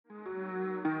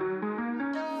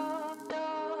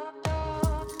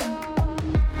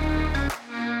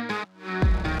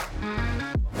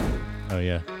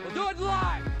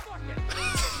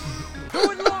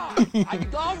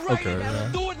All right, Okay, now yeah.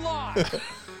 do it live.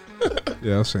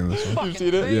 Yeah, I've seen this one. You've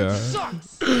seen it? Yeah.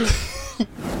 Sucks.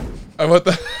 I want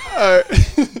that. All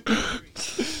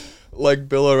right. Like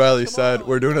Bill O'Reilly said,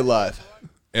 we're doing it live.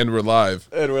 And we're live.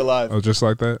 And we're live. Oh, just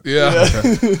like that? Yeah.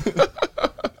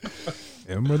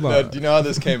 And we're Now, live. do you know how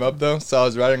this came up, though? So I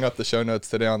was writing up the show notes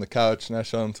today on the couch, and I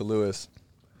showed them to Lewis.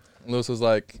 And Lewis was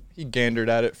like, he gandered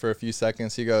at it for a few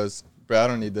seconds. He goes, bro, I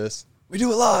don't need this. We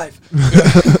do it live.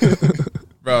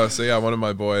 Bro, so yeah, one of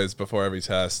my boys, before every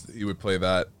test, he would play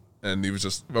that. And he was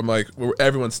just, I'm like,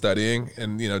 everyone's studying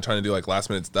and, you know, trying to do like last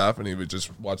minute stuff. And he would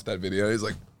just watch that video. He's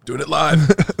like, doing it live.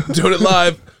 Doing it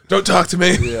live. Don't talk to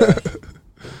me. Yeah.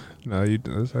 No,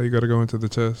 that's how you got to go into the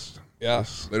test. Yeah,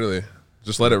 literally.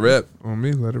 Just let it rip. On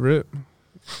me, let it rip.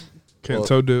 Can't Well,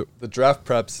 toe dip. The draft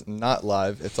prep's not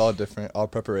live. It's all different, all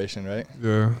preparation, right?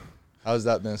 Yeah. How's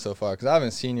that been so far? Because I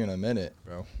haven't seen you in a minute,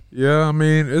 bro. Yeah, I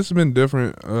mean, it's been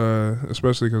different,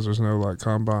 especially because there's no, like,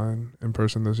 combine in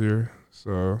person this year.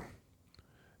 So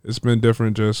it's been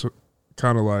different just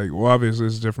kind of like, well, obviously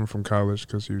it's different from college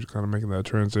because you're kind of making that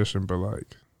transition, but,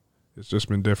 like, it's just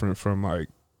been different from, like,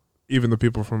 even the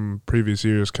people from previous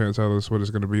years can't tell us what it's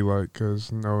going to be like because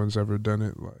no one's ever done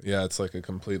it. Like, Yeah, it's like a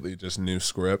completely just new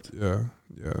script. yeah,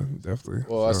 definitely.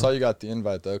 Well, I So, saw you got the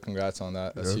invite, though. Congrats on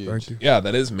that. That's yeah, huge. thank you. Yeah,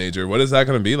 that is major. What is that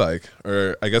going to be like?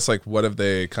 Or I guess like what have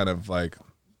they kind of like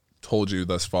told you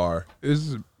thus far?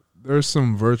 There's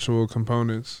some virtual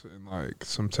components and, like,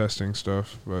 some testing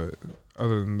stuff, but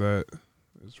other than that,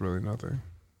 it's really nothing.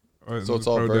 So it's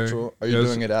all Pro day. virtual. Are you Yes.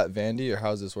 doing it at Vandy, or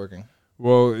how's this working?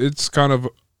 Well, it's kind of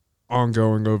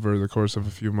ongoing over the course of a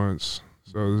few months.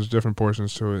 So there's different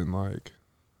portions to it, and like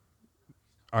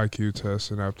IQ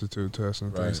tests and aptitude tests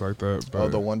and things Right. like that. But Oh,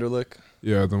 the Wonderlic.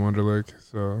 yeah, the Wonderlic.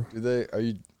 So Are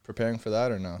you preparing for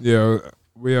that or no? yeah,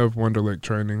 we have Wonderlic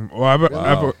training. Well,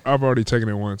 Wow. I've already taken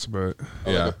it once, but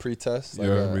Oh, Yeah. like a pre-test. Like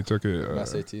yeah, we took it. an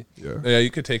SAT. Yeah, Yeah,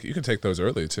 you could take those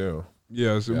early too.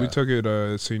 yeah. So Yeah. we took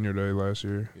it senior day last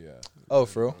year. Yeah. Oh,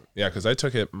 for real? Yeah, because I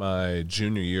took it my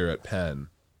junior year at Penn,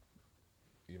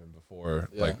 even before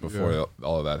Yeah. Yeah.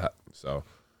 all of that happened. So,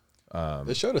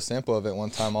 They showed a sample of it one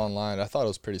time online. I thought it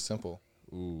was pretty simple.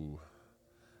 ooh,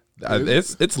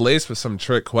 it's laced with some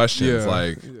trick questions. Yeah,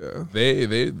 Like yeah. they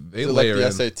Is it like layer the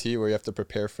in. SAT where you have to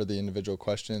prepare for the individual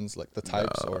questions, like the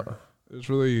types, or It's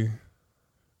really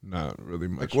not really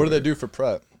much. like what do they like- do for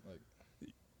prep?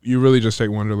 You really just take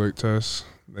Wonderlic tests.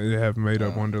 They have made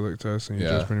up Wonderlic tests, and you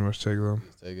Yeah. just pretty much take them.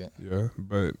 Just take it. Yeah,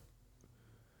 but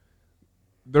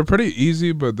they're pretty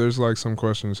easy. But there's like some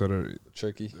questions that are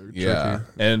Tricky. Yeah,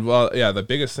 tricky. and well, yeah, the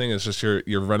biggest thing is just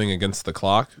you're running against the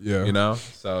clock. Yeah. you know,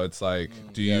 so it's like,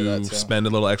 do yeah, you that too. spend a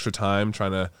little extra time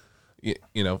trying to,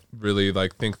 you know, really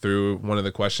like think through one of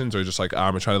the questions, or just like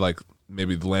I'm gonna try to like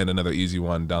maybe land another easy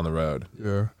one down the road.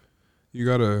 Yeah, you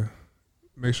gotta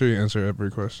make sure you answer every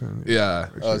question. Yeah.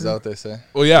 Make Oh, is that sure. what they say?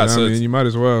 Well, yeah. You know So what I mean, it's, you might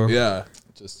as well. yeah.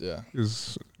 Just yeah.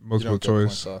 It's You multiple don't get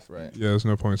points choice. off, right? Yeah, there's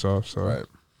no points off. So, Right.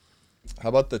 How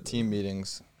about the team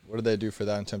meetings? What do they do for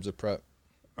that in terms of prep?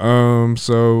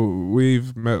 So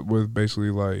we've met with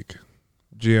basically like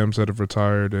GMs that have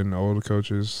retired and old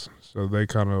coaches. So they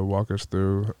kind of walk us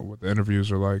through what the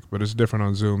interviews are like, but it's different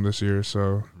on Zoom this year.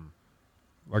 So,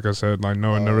 like I said, like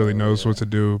no one really knows what to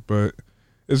do, but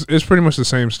it's pretty much the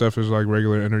same stuff as like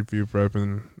regular interview prep,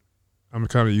 and I'm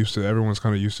kind of used to. Everyone's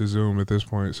kind of used to Zoom at this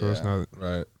point, so it's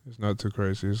Yeah. not too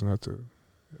crazy. It's not too.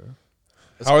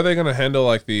 How are they going to handle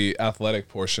like the athletic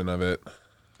portion of it?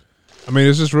 I mean,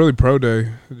 it's just really pro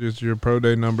day. Just your pro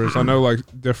day numbers. I know like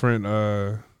different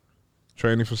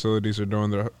training facilities are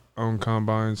doing their own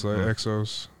combines, like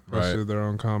Exos Right. did their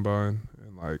own combine,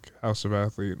 and like House of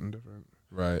Athlete and different.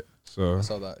 Right. So I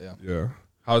saw that. Yeah. yeah,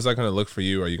 How is that going to look for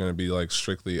you? Are you going to be like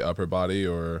strictly upper body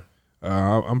or?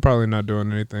 I'm probably not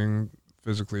doing anything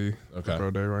physically Okay. for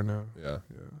pro day right now. Yeah.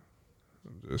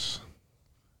 I'm just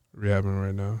rehabbing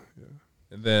right now. Yeah.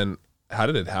 And then how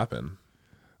did it happen?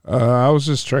 I was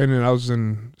just training. I was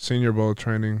in Senior Bowl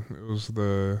training. It was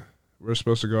we're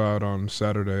supposed to go out on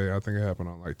Saturday. I think it happened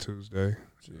on like Tuesday.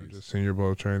 Just Senior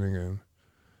Bowl training and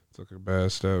took a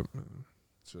bad step.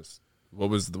 Just what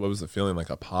was the feeling, like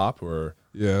a pop or?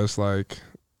 Yeah, it's like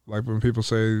when people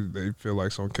say they feel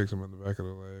like someone kicks them in the back of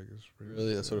the leg. It's pretty,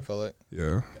 Really, that's what it felt like.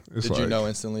 yeah. It's Did like, you know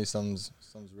instantly something's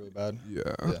really bad? Yeah.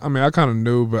 Yeah. I mean, I kind of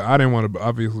knew, but I didn't want to.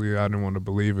 Obviously, I didn't want to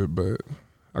believe it, but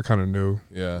I kind of knew.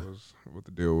 Yeah. What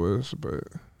the deal was, but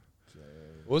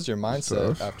What was your mindset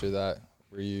tough. after that?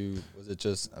 Was it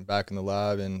just I'm back in the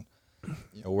lab and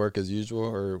work as usual,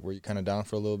 or were you kind of down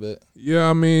for a little bit? yeah,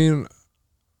 I mean,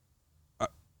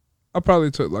 I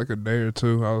probably took like a day or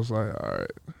two. I was like, all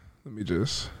right, let me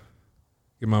just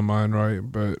get my mind right.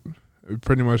 But we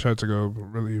pretty much had to go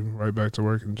really right back to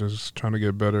work and just trying to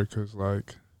get better because,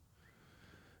 like,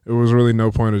 it was really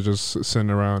no point of just sitting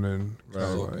around and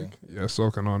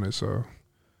sulking on it. So,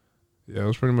 yeah, it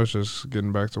was pretty much just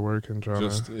getting back to work and trying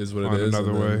just to is what find it is.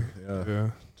 another way. Yeah.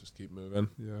 Just keep moving.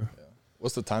 Yeah.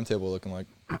 What's the timetable looking like?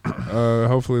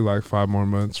 Hopefully like 5 more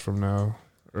months from now,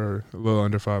 or a little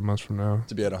under 5 months from now.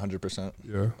 To be at 100%?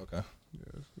 Yeah. Okay.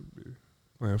 Yeah, so be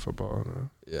playing football now.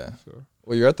 Yeah. So.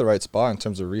 Well, you're at the right spot in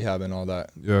terms of rehab and all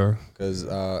that. Yeah. Because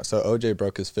so OJ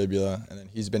broke his fibula, and then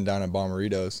he's been down at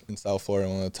Bomberitos in South Florida,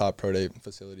 one of the top pro day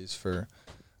facilities for,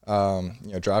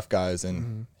 draft guys,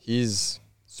 and he's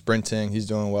sprinting. He's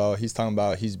doing well. He's talking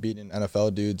about he's beating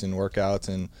NFL dudes in workouts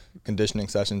and conditioning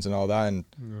sessions and all that. And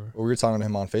we were talking to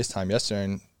him on FaceTime yesterday,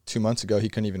 and 2 months ago he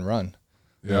couldn't even run.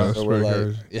 Yeah, that's so we're like,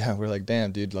 crazy. we're like,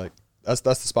 damn, dude, like that's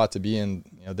the spot to be in.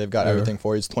 You know, they've got everything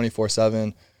for you. It's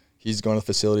 24/7. He's going to the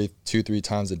facility 2-3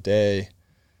 times a day,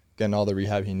 getting all the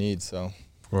rehab he needs. So,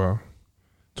 wow,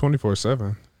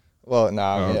 24/7. Well, it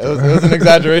was an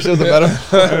exaggeration. It was a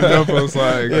better. It was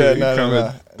like come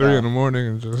at 3 in the morning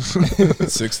and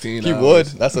just 16. He would.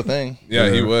 That's the thing.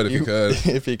 Yeah, he would if he could.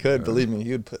 If he could, believe me,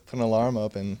 he would put an alarm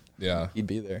up and he'd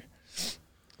be there.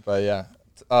 But yeah,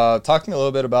 talk to me a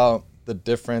little bit about the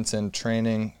difference in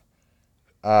training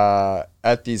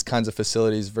at these kinds of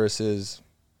facilities versus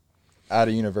at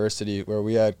a university, where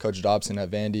we had Coach Dobson at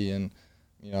Vandy, and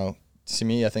to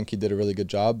me, I think he did a really good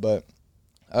job. But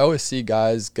I always see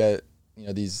guys get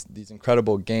these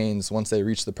incredible gains once they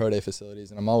reach the pro day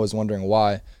facilities, and I'm always wondering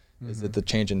why. Is it the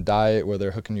change in diet where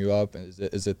they're hooking you up?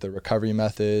 Is it the recovery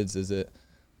methods?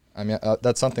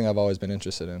 That's something I've always been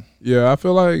interested in. Yeah, I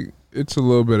feel like it's a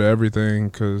little bit of everything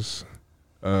because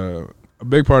a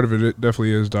big part of it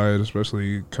definitely is diet,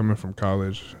 especially coming from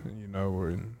college,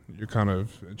 where you're kind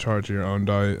of in charge of your own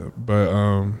diet.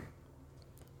 But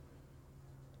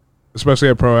especially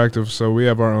at Proactive, so we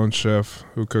have our own chef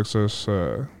who cooks us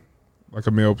like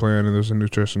a meal plan, and there's a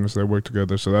nutritionist that work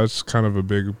together. So that's kind of a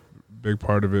big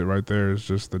part of it right there, is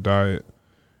just the diet.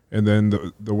 And then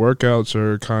the workouts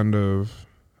are kind of,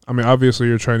 obviously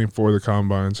you're training for the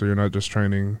combine, so you're not just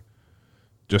training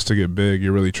just to get big.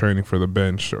 You're really training for the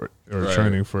bench or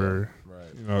training for,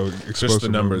 explosive just the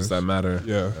numbers movements. that matter.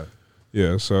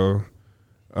 Yeah. So,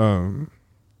 I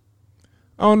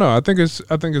don't know. I think it's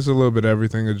a little bit of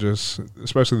everything. It just,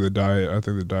 especially the diet. I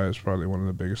think the diet is probably one of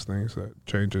the biggest things that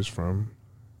changes from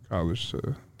college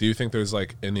to. Do you think there's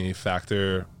like any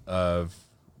factor of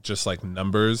just like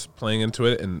numbers playing into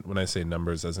it? And when I say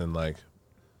numbers, as in like,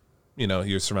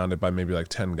 you're surrounded by maybe like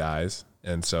 10 guys,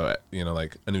 and so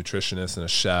like a nutritionist and a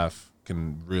chef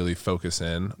can really focus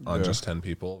in on just 10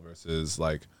 people versus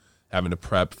like having to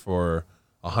prep for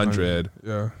 100,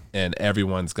 and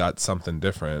everyone's got something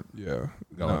different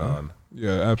going on.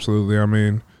 Yeah, absolutely.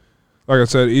 Like I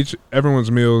said,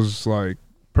 everyone's meal is like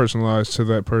personalized to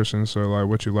that person, so like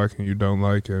what you like and you don't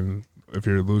like, and if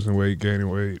you're losing weight, gaining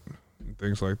weight, and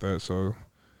things like that. So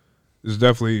it's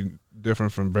definitely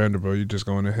different from Vanderbilt. You just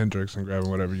going to Hendrix and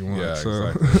grabbing whatever you want. Yeah, so.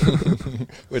 exactly.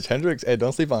 Which Hendrix? Hey,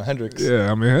 don't sleep on Hendrix. Yeah,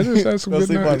 Hendrix has some don't good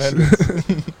sleep nights. on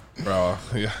Hendrix. Bro,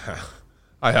 yeah.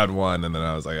 I had one, and then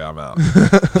I was like, I'm out.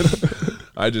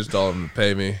 I just told them to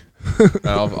pay me. And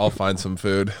I'll find some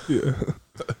food. Yeah.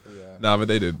 No, but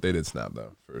they did snap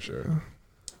though, for sure.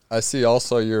 I see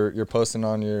also you're posting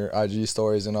on your IG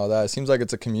stories and all that. It seems like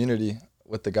it's a community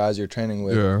with the guys you're training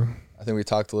with. Yeah. I think we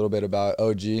talked a little bit about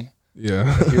OG.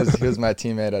 Yeah. he was my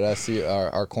teammate at SC,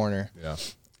 our corner. Yeah.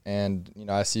 And,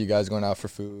 I see you guys going out for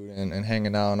food and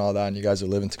hanging out and all that, and you guys are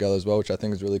living together as well, which I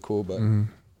think is really cool. But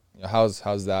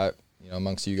how's that,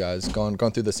 amongst you guys going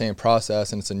through the same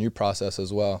process, and it's a new process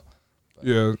as well. But.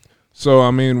 Yeah. So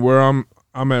where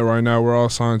I'm at right now, we're all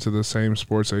signed to the same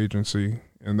sports agency,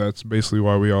 and that's basically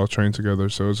why we all train together.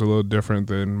 So it's a little different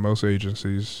than most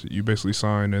agencies. You basically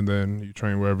sign and then you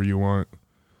train wherever you want.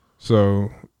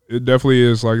 So it definitely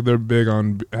is like they're big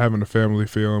on having a family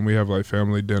feel, and we have like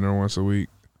family dinner once a week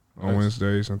on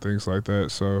Wednesdays and things like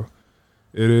that. So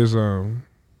it is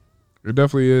it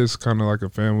definitely is kind of like a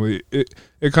family. It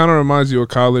kind of reminds you of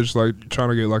college, like trying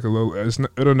to get like a little.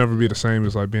 It'll never be the same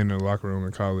as like being in the locker room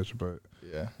in college, but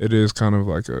it is kind of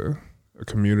like a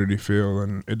community feel,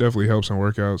 and it definitely helps in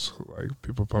workouts. Like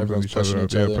people pumping each other up,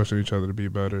 pushing each other to be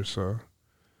better. So,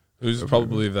 who's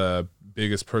probably the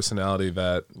biggest personality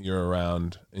that you're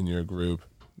around in your group?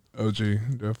 OG,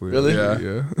 definitely. Really?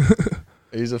 Yeah.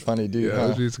 He's a funny dude. Yeah,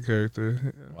 huh? OG's a character.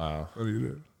 Yeah. Wow. Funny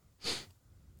dude.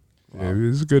 Wow. Yeah,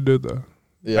 he's a good dude though.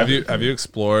 Yeah. Have you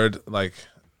explored like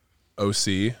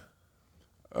OC?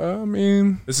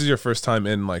 This is your first time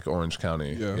in like Orange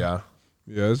County. Yeah.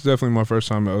 Yeah, it's definitely my first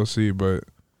time at OC, but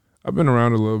I've been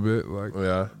around a little bit. Like,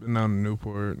 yeah, been down in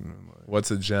Newport. And like,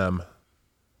 what's a gem?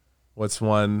 What's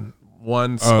one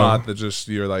spot that just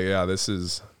you're like, yeah, this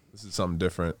is something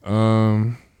different.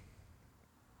 In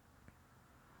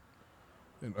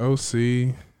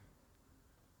OC,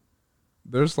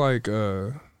 there's like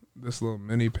this little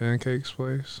mini pancakes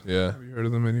place. Yeah, have you heard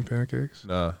of the mini pancakes?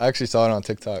 No, I actually saw it on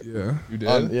TikTok. Yeah, you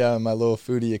did. Yeah, my little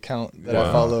foodie account that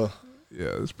I follow.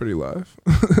 Yeah, it's pretty live.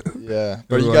 Yeah,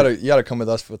 but you gotta come with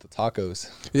us for the tacos.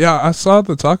 Yeah, I saw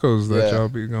the tacos that y'all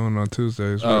be going on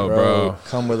Tuesdays. Oh, bro,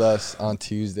 come with us on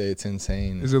Tuesday. It's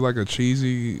insane. Is it like a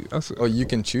cheesy? Oh, you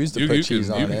can choose to put cheese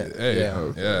on it. Hey,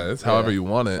 yeah, it's however you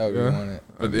want it. However you want it.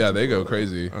 But yeah, they go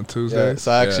crazy on Tuesdays. Yeah,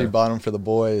 so I actually bought them for the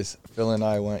boys. Phil and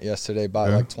I went yesterday, bought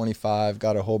like 25,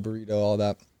 got a whole burrito, all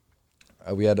that.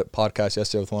 We had a podcast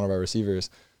yesterday with one of our receivers,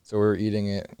 so we were eating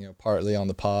it, partly on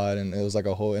the pod, and it was like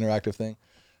a whole interactive thing.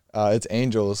 It's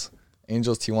Angels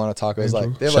Tijuana Tacos.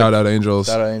 Like, shout out Angels.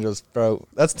 Shout out Angels, bro.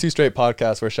 That's 2 straight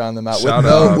podcasts. We're shouting them out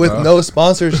with no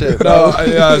sponsorship.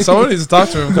 Someone needs to talk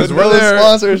to him because we're there.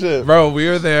 Sponsorship, bro. We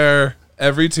are there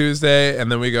every Tuesday,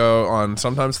 and then we go on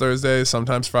sometimes Thursdays,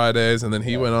 sometimes Fridays, and then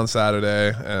he went on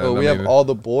Saturday. And we have all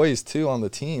the boys too on the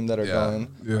team that are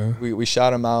going. Yeah, we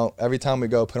shout them out every time we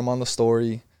go. Put them on the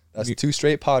story. That's 2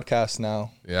 straight podcasts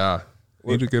now. Yeah,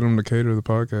 we need to get them to cater the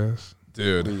podcast,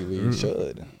 dude. We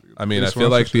should. I mean, I feel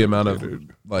like the amount of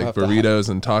like burritos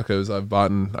and tacos I've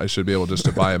bought, I should be able just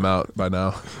to buy them out by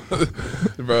now,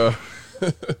 bro.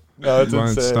 No, it's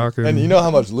insane. And you know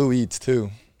how much Lou eats too.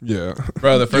 Yeah,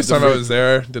 bro. The first time I was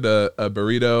there, did a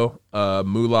burrito,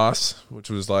 mulas,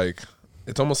 which was like,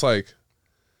 it's almost like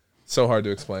so hard to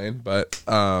explain, but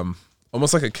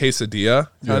almost like a quesadilla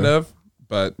kind of,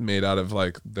 but made out of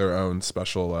like their own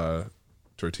special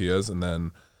tortillas, and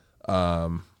then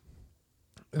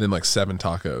like 7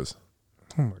 tacos.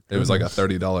 Oh my it was like a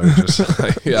 $30 just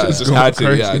had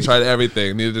to. Yeah, I tried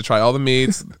everything. Needed to try all the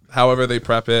meats, however they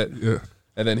prep it. Yeah.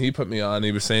 And then he put me on.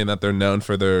 He was saying that they're known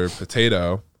for their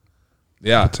potato.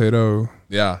 Yeah. Potato.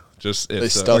 Yeah. Just they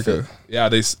stuff it. Yeah,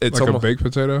 it's like almost a baked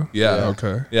potato? Yeah.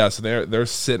 Okay. Yeah, so they're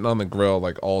sitting on the grill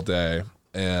like all day,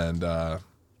 and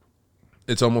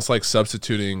it's almost like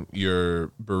substituting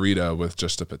your burrito with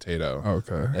just a potato.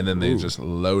 Okay. And then they just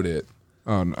load it.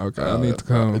 Oh, okay. I need to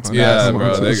come. Yeah,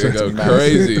 bro. They could go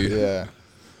crazy. Yeah.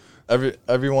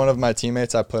 Every one of my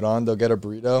teammates I put on, they'll get a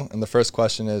burrito, and the first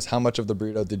question is, how much of the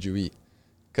burrito did you eat?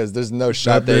 Because there's no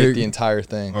shot they ate the entire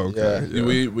thing. Okay.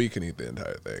 Yeah. We can eat the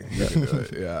entire thing. You can do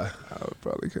it. Yeah. I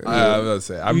probably could. I was gonna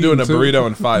say, I'm doing a burrito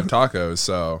and 5 tacos,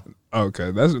 so.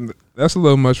 Okay. That's a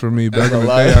little much for me. Back in the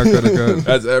day, I could have gone.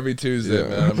 That's every Tuesday,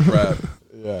 man. I'm prepped.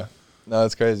 Yeah. No,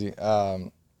 that's crazy.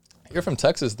 You're from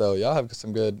Texas, though. Y'all have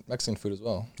some good Mexican food as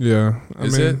well. Yeah.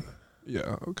 Is it?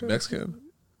 Yeah. Okay. Mexican?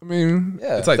 I mean,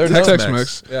 yeah, it's like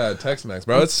Tex-Mex. Yeah, Tex-Mex,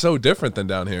 bro. It's so different than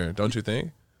down here, don't you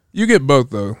think? You get both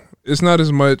though. It's not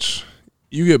as much.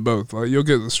 You get both. Like you'll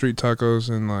get the street tacos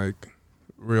and like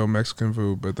real Mexican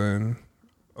food, but then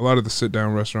a lot of the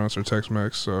sit-down restaurants are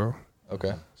Tex-Mex. So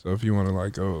okay. So if you want to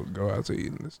like go out to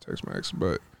eat, it's Tex-Mex,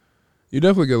 but you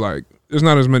definitely get like there's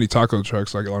not as many taco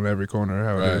trucks like on every corner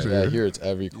how it is here. Yeah, here it's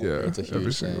every corner. Yeah, it's a huge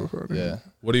every single corner. Yeah.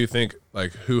 What do you think?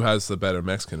 Like, who has the better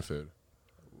Mexican food?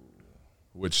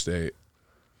 Which state?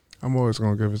 I'm always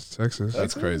gonna give it to Texas.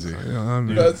 That's crazy. Yeah,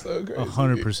 that's so crazy.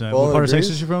 100%. What part of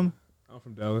Texas you from? I'm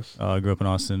from Dallas. I grew up in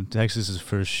Austin. Texas is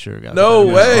for sure. No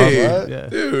way, yeah.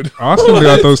 Dude. Austin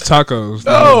got those tacos.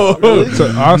 No,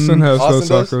 Austin has those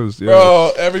tacos. Yeah.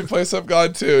 Bro, every place I've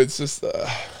gone to, it's just you it's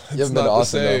haven't not been to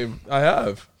Austin, the same. though? I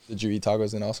have. Did you eat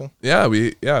tacos in Austin? Yeah,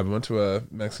 we went to a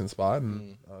Mexican spot,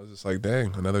 and I was just like,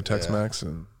 dang, another Tex-Mex.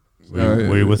 And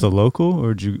were you with a local,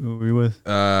 or were you with?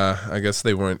 I guess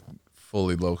they weren't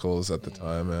fully locals at the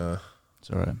time. It's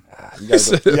all right.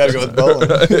 You gotta go with Bowen.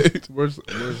 Where's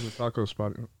the taco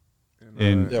spot?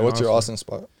 What's your Austin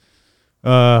spot?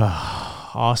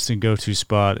 Austin go-to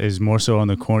spot is more so on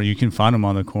the corner. You can find them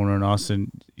on the corner in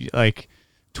Austin. Like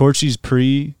Torchy's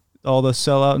pre all the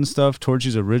sellout and stuff.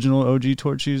 Torchy's original OG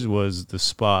Torchy's was the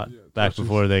spot back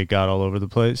before they got all over the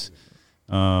place.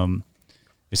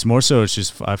 It's more so. It's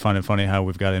just I find it funny how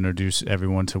we've got to introduce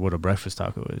everyone to what a breakfast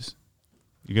taco is.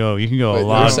 You can go a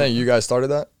lot. You're saying you guys started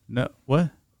that? No, what?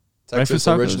 Texas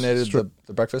originated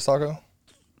the breakfast taco?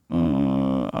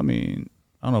 I mean,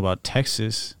 I don't know about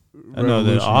Texas. I know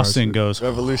that Austin goes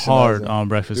hard on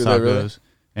breakfast tacos. Really?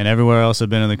 And everywhere else I've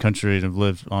been in the country and have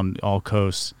lived on all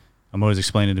coasts, I'm always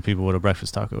explaining to people what a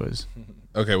breakfast taco is.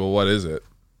 Okay, well, what is it?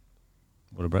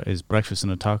 What is breakfast in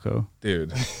a taco?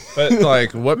 Dude. But,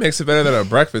 like, what makes it better than a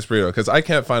breakfast burrito? Because I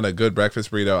can't find a good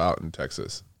breakfast burrito out in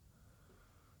Texas.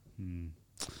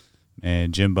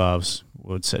 and Jim Bob's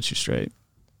would set you straight.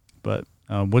 But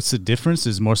what's the difference?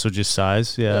 Is more so just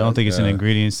size. Yeah, I don't think it's an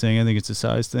ingredients thing. I think it's a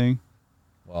size thing.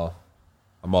 Well,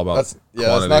 I'm all about that's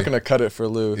not going to cut it for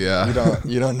Lou. Yeah.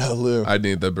 You don't know Lou. I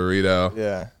need the burrito.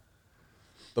 Yeah.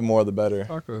 The more the better.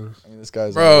 Tacos. I mean, this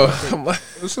guy's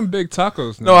there's some big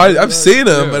tacos now. No, I've seen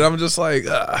them, but I'm just like,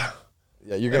 yeah,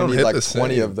 you're going to need like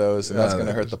 20 of those, and that's going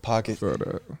to hurt the pocket.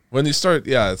 When you start,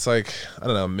 it's like, I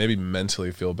don't know, maybe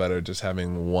mentally feel better just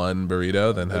having one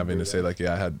burrito than having to say, like,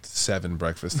 I had 7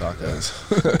 breakfast tacos.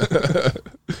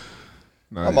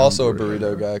 I'm also a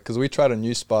burrito guy because we tried a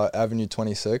new spot, Avenue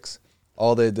 26.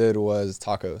 All they did was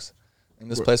tacos. And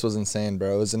this place was insane,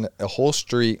 bro. It was in a whole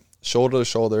street, shoulder to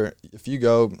shoulder. If you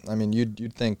go, I mean,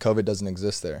 you'd think COVID doesn't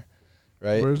exist there,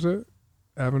 right? Where is it?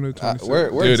 Avenue 26? Where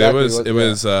Dude, exactly it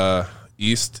was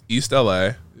East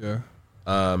LA. Yeah.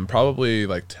 Probably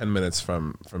like 10 minutes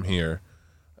from here.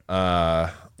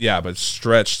 But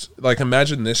stretched. Like,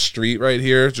 imagine this street right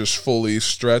here just fully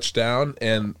stretched down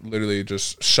and literally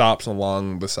just shops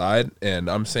along the side. And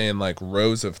I'm saying like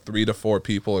rows of 3 to 4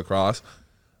 people across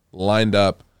lined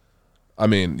up. I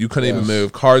mean, you couldn't even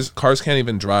move. Cars can't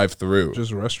even drive through.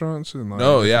 Just restaurants?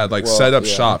 And set up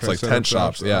shops, like tent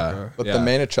shops. Yeah. Okay. But the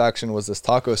main attraction was this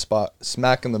taco spot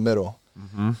smack in the middle.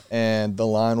 Mm-hmm. And the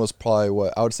line was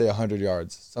probably, I would say 100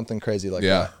 yards, something crazy like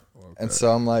that. Okay. And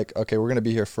so I'm like, okay, we're going to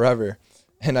be here forever.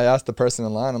 And I asked the person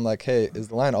in line, I'm like, hey, is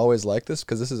the line always like this?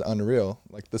 Because this is unreal.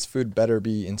 Like, this food better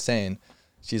be insane.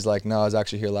 She's like, no, I was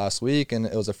actually here last week, and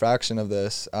it was a fraction of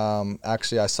this.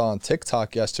 Actually, I saw on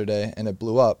TikTok yesterday, and it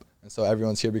blew up. And so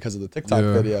everyone's here because of the TikTok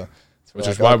video. So which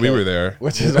is why we were there.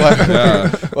 Which is why.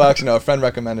 Well, actually, no, a friend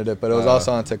recommended it, but it was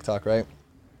also on TikTok, right?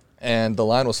 And the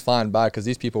line was flying by because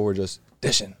these people were just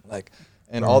dishing.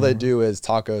 And all they do is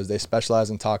tacos. They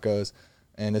specialize in tacos,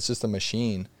 and it's just a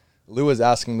machine. Lou was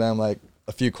asking them, like,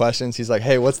 a few questions. He's like,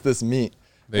 hey, what's this meat?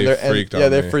 They freak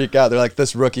out. They're like,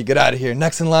 this rookie, get out of here.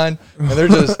 Next in line. And they're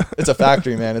just, it's a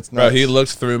factory, man. It's nuts. Bro, he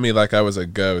looked through me like I was a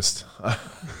ghost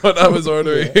when I was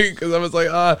ordering because I was like,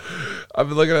 I've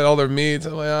been looking at all their meats.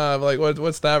 I'm like,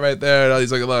 what's that right there? And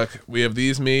he's like, look, we have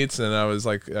these meats. And I was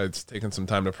like, it's taking some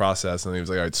time to process. And he was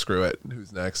like, all right, screw it.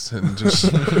 Who's next? And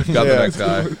just got the next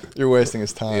guy. You're wasting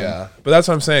his time. Yeah. But that's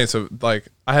what I'm saying. So, like,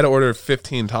 I had to order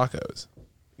 15 tacos.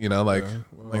 You know,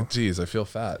 geez, I feel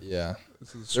fat. Yeah.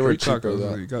 They were cheaper,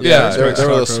 though. They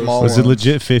were the small ones. Was it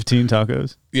legit 15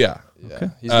 tacos? Yeah. Okay.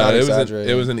 He's not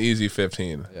exaggerating. It was an easy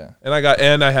 15. Yeah.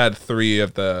 And I had 3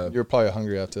 of the. You were probably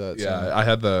hungry after that. Yeah. So. I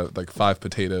had the 5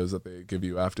 potatoes that they give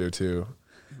you after too.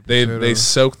 They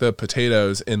soak the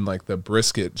potatoes in like the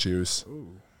brisket juice.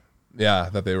 Ooh. Yeah,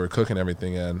 that they were cooking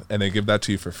everything in, and they give that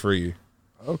to you for free.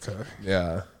 Okay.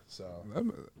 Yeah. So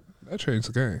that changed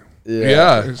the game.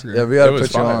 Yeah, we gotta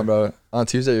put you on, bro. On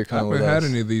Tuesday, you're coming with us. I haven't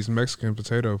had any of these Mexican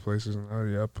potato places.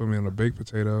 Put me on a baked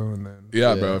potato, and then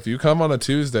bro. If you come on a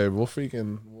Tuesday, we'll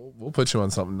put you on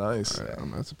something nice. All right, I'm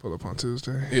gonna have to pull up on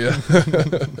Tuesday. Yeah,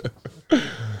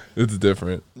 it's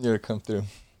different. You're gonna come through,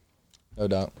 no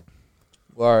doubt.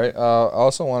 Well, all right. I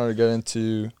also wanted to get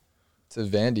into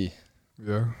Vandy.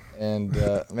 Yeah. And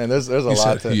man, there's a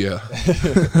lot to. Yeah.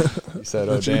 You said,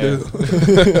 "Oh damn."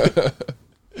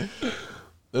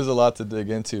 There's a lot to dig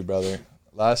into, brother.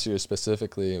 Last year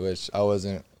specifically, which I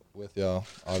wasn't with y'all,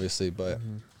 obviously, but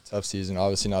tough season.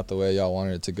 Obviously not the way y'all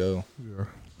wanted it to go. Yeah.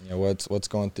 You know, what's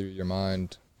going through your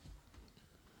mind?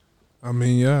 I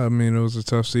mean, it was a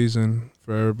tough season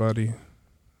for everybody,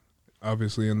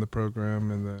 obviously in the program,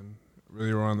 and then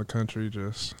really around the country,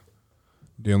 just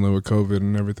dealing with COVID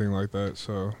and everything like that.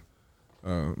 So,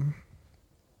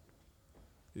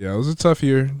 it was a tough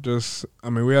year.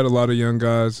 We had a lot of young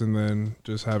guys, and then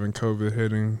just having COVID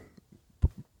hitting,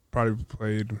 probably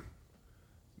played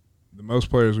the most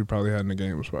players we probably had in the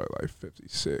game was probably like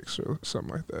 56 or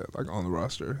something like that, like on the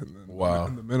roster. And then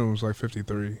and the minimum was like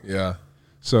 53. Yeah.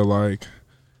 So it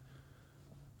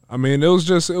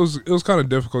was kind of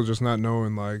difficult just not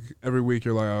knowing. Like every week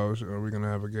you're like, oh, are we gonna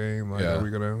have a game? Like, are we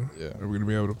gonna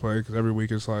be able to play? Because every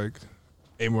week it's like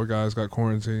 8 more guys got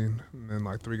quarantined, and then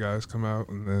like 3 guys come out,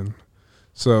 and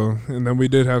then we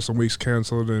did have some weeks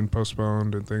canceled and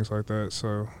postponed and things like that.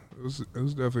 So it was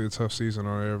definitely a tough season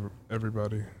on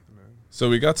everybody. So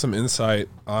we got some insight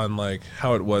on like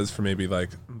how it was for maybe like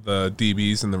the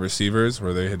DBs and the receivers,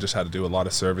 where they had just had to do a lot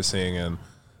of servicing, and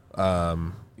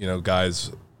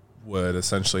guys would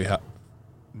essentially have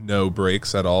no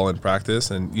breaks at all in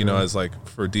practice, and as like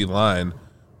for D line,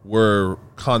 we're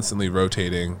constantly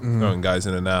rotating, throwing guys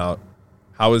in and out.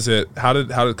 How is it? How did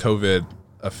COVID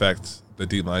affect the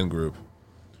D line group?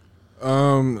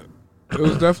 It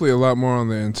was definitely a lot more on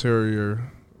the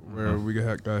interior where we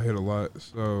got hit a lot.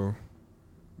 So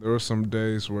there were some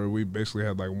days where we basically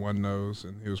had like one nose,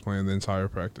 and he was playing the entire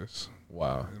practice.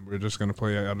 Wow. And we're just gonna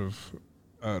play out of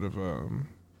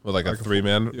well, like a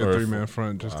 3-man? Yeah, 3-man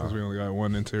front, just because we only got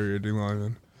one interior D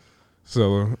lineman.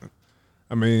 So,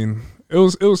 I mean, it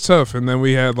was tough. And then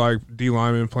we had like D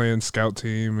lineman playing scout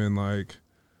team, and like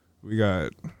we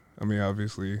got, I mean,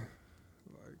 obviously,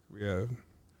 like we had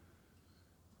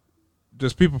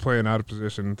just people playing out of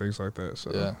position and things like that.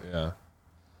 So yeah.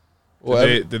 Well,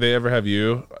 did they ever have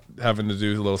you having to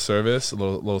do a little service, a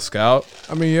little scout?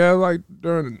 I mean, yeah, like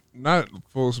during, not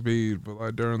full speed, but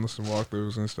like during some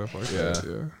walkthroughs and stuff like that.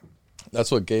 Yeah.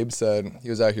 That's what Gabe said. He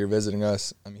was out here visiting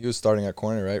us. I mean, he was starting at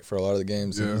corner, right, for a lot of the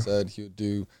games. And he said he would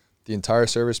do the entire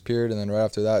service period, and then right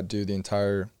after that, do the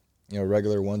entire,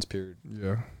 regular ones period.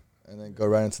 Yeah. And then go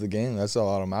right into the game. That's a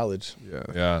lot of mileage.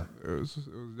 Yeah. It was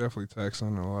definitely taxing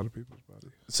on a lot of people's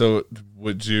bodies. So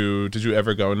did you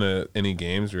ever go into any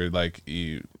games where like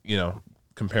you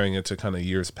comparing it to kind of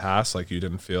years past, like you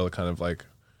didn't feel kind of like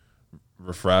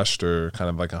refreshed or kind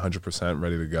of like 100%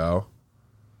 ready to go?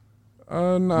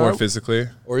 No. More physically?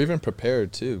 Or even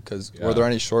prepared too, because were there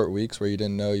any short weeks where you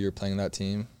didn't know you were playing that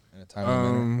team in a timely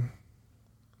manner?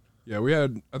 Yeah,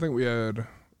 I think we had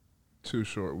 2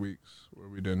 short weeks where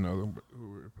we didn't know who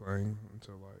we were playing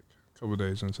until like a couple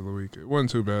days into the week. It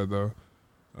wasn't too bad though.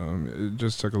 It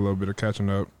just took a little bit of catching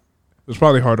up. It was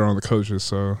probably harder on the coaches.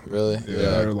 So really,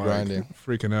 they were like grinding,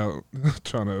 freaking out,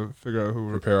 trying to figure out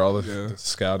who prepare all the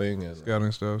scouting and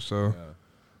scouting stuff. So,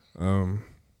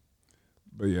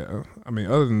 but yeah, I mean,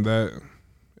 other than that,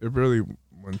 it really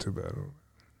wasn't too bad.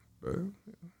 But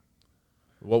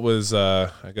what was,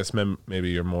 I guess, maybe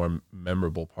your more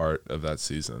memorable part of that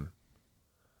season?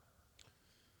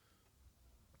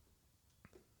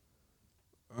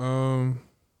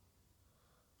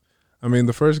 I mean,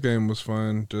 the first game was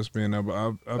fun, just being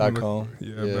able back home.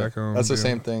 Yeah, back home. That's the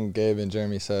same thing Gabe and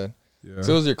Jeremy said. Yeah.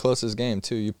 So it was your closest game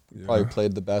too. You probably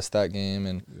played the best that game,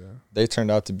 and they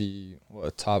turned out to be a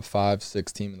top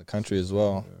 5-6 team in the country as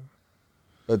well. Yeah.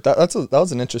 But that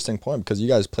was an interesting point, because you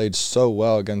guys played so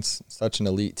well against such an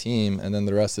elite team, and then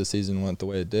the rest of the season went the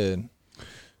way it did.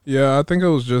 Yeah, I think it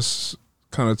was just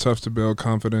kind of tough to build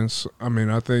confidence. I mean,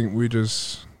 I think we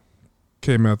just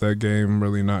came out that game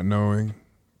really not knowing,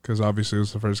 because obviously it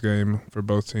was the first game for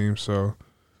both teams. So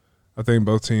I think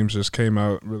both teams just came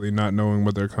out really not knowing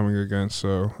what they're coming against.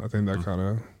 So I think that kind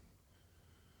of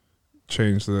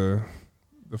changed the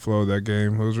flow of that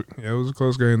game. It was a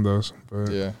close game though. But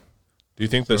yeah. Do you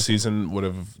think the season would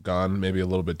have gone maybe a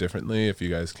little bit differently if you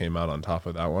guys came out on top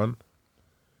of that one?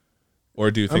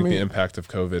 Or do you think the impact of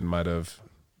COVID might have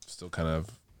still kind of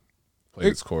played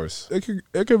its course? It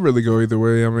could really go either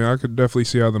way. I mean, I could definitely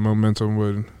see how the momentum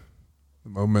would.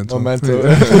 I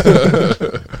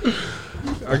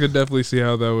could definitely see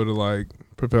how that would have like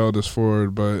propelled us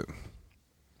forward, but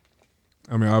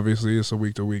I mean, obviously it's a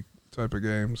week to week type of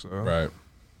game, so right.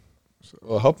 So.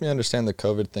 Well, help me understand the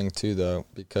COVID thing too, though,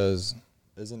 because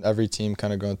isn't every team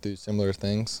kind of going through similar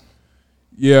things?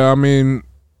 Yeah, I mean,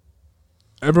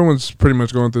 everyone's pretty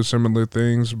much going through similar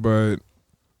things, but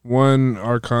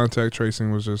our contact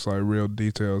tracing was just like real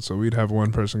detailed. So we'd have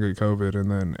one person get COVID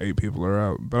and then 8 people are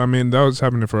out. But I mean, that was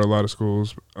happening for a lot of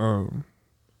schools. And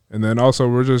then also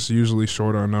we're just usually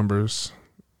short on numbers.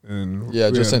 And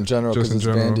just in general, because it's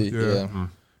Vandy. Yeah. Mm-hmm.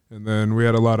 And then we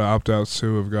had a lot of opt-outs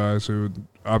too of guys who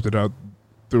opted out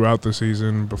throughout the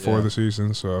season, before the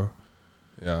season. So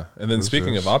yeah. And then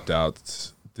speaking of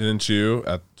opt-outs, didn't you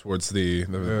towards the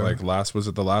last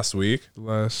week? The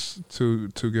last two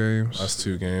games. Last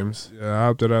 2 games. Yeah, I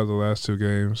opted out the last 2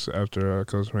 games after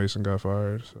Coach Mason got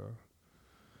fired. So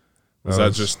was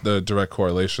that just the direct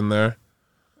correlation there?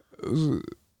 It was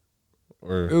a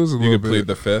little bit. You could plead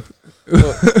the 5th.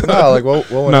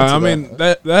 I mean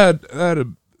that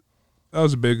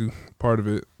was a big part of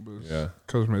it. Was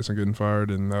Coach Mason getting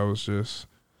fired, and that was just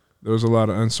there was a lot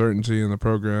of uncertainty in the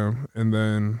program, and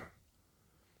then.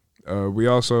 We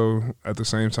also, at the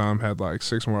same time, had like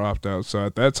 6 more opt-outs. So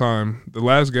at that time, the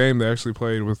last game they actually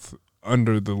played with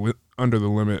under the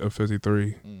limit of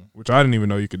 53, which I didn't even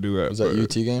know you could do that. Was that UT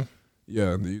game?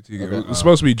 Yeah, the UT game. It was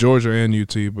supposed to be Georgia and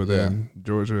UT, but then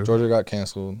Georgia got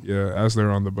canceled. Yeah, as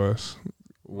they're on the bus.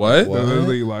 What? They're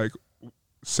literally like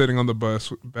sitting on the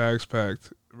bus, bags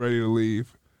packed, ready to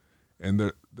leave,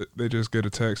 and they just get a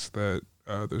text that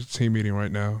there's a team meeting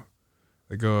right now.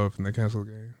 They go up and they cancel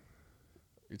the game.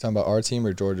 You're talking about our team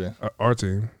or Georgia? Our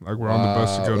team. Like, we're on the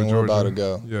bus to go to Georgia. We're about to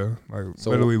go. Yeah, like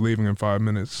literally leaving in 5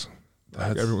 minutes.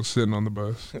 Like, everyone's sitting on the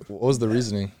bus. What was the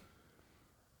reasoning?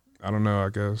 I don't know, I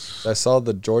guess. I saw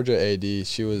the Georgia AD.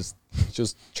 She was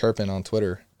chirping on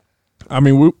Twitter. I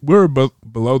mean, we're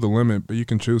below the limit, but you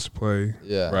can choose to play.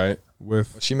 Yeah. Right.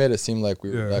 She made it seem like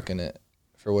we were ducking it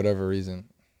for whatever reason.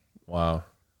 Wow.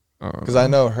 Because I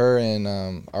know her and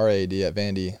our AD at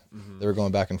Vandy, they were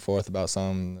going back and forth about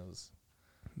something. It was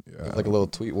like a little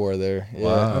tweet war there. Yeah.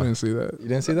 Wow. I didn't see that. You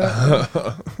didn't see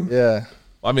that? Yeah.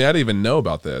 Well, I mean, I didn't even know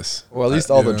about this. Well, at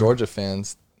least all the Georgia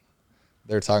fans,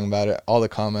 they're talking about it. All the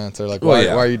comments are like, why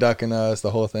are you ducking us?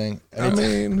 The whole thing. I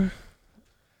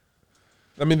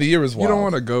mean, the year was wild. You don't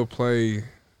want to go play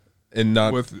and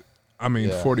not with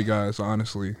 40 guys,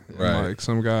 honestly. Right. And like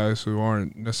some guys who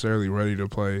aren't necessarily ready to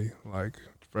play, like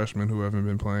freshmen who haven't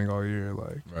been playing all year.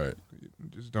 Like, right. You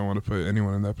just don't want to put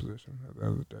anyone in that position at the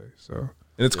end of the day. So,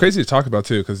 and it's crazy to talk about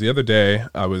too, because the other day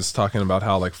I was talking about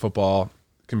how like football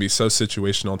can be so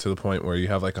situational to the point where you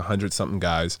have like 100-something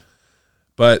guys,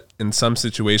 but in some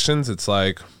situations it's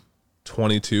like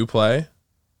 22 play.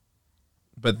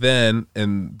 But then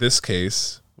in this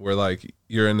case, where like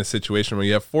you're in a situation where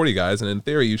you have 40 guys, and in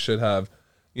theory you should have,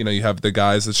 you have the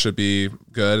guys that should be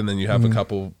good, and then you have a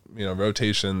couple,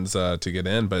 rotations to get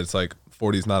in, but it's like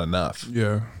 40 is not enough.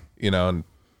 Yeah. And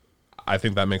I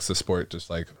think that makes the sport just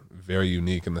like very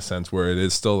unique in the sense where it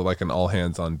is still like an all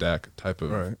hands on deck type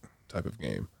of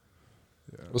game.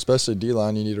 Yeah. Well, especially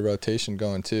D-line, you need a rotation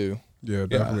going too. Yeah,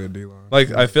 definitely a D-line. Like,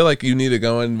 I feel like you need to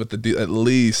go in with the at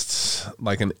least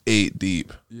like an 8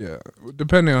 deep. Yeah,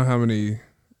 depending on how many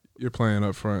you're playing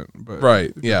up front. But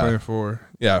right, if you're playing 4.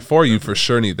 Yeah, 4 you for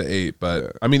sure need the 8.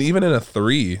 But I mean, even in a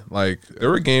 3, like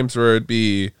there were games where it'd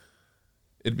be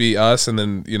us, and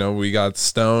then we got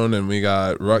Stone and we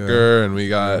got Rutger and we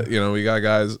got we got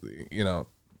guys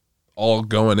all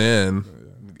going in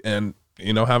and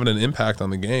having an impact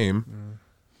on the game.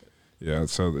 Yeah,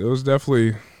 so it was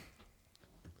definitely.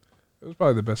 It was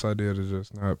probably the best idea to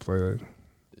just not play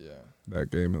that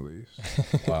game at least.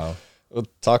 Wow. Well,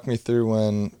 talk me through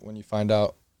when you find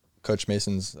out Coach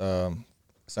Mason's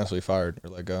essentially fired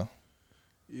or let go.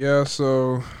 Yeah,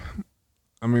 so,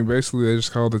 I mean, basically they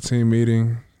just called a team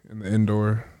meeting in the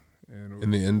indoor. In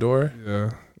the indoor?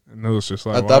 Yeah. And it was just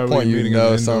like, at that point,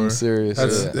 something serious.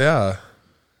 Yeah,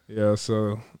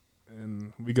 so,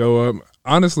 and we go up.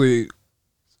 Honestly,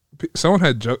 someone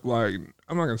had joked, like,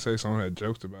 I'm not going to say someone had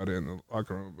joked about it in the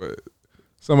locker room, but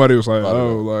somebody was like,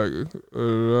 and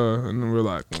then we're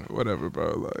like, whatever,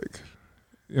 bro. Like,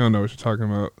 you don't know what you're talking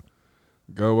about.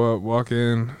 Go up, walk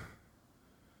in,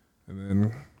 and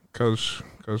then Coach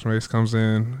Mace comes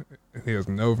in, and he has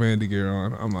no Vandy gear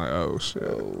on. I'm like, oh, shit.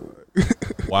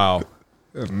 Wow.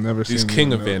 I've never seen He's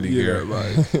king of Vandy gear.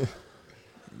 Like,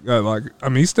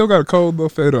 he's still got a cold little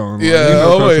fit on. Yeah,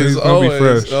 always.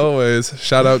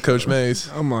 Shout out Coach Mace.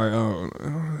 I'm like, oh,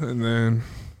 and then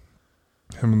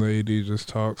him and the AD just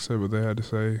talked, said what they had to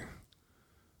say.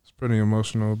 It's pretty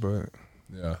emotional, but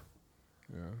yeah,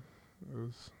 it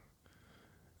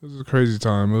was a crazy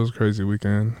time. It was a crazy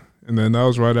weekend, and then that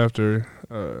was right after,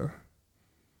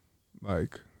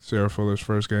 Sierra Fuller's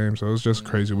first game, so it was just a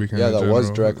crazy weekend. Yeah, that was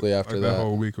directly after that. That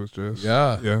whole week was just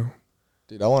yeah.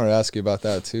 Dude, I wanted to ask you about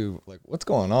that too. Like, what's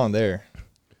going on there?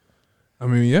 I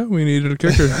mean, yeah, we needed a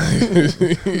kicker.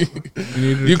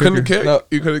 You couldn't kick? No,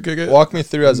 you couldn't kick it? Walk me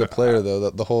through as a player, though,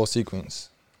 the whole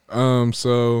sequence.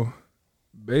 So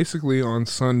basically on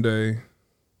Sunday,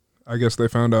 I guess they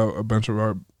found out a bunch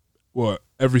of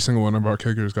every single one of our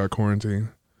kickers got quarantined.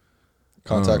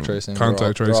 Contact tracing.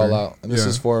 Contact tracing. They're all out. And this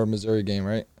is for a Missouri game,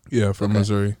 right? Yeah, for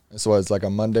Missouri. So it's like a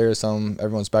Monday or something.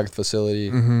 Everyone's back at the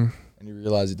facility. Mm-hmm. And you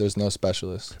realize there's no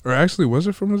specialist. Or actually, was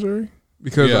it from Missouri?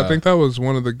 Because I think that was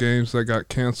one of the games that got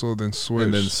canceled and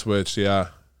switched. Yeah.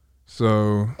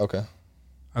 So okay,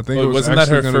 I think it was wasn't that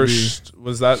her first?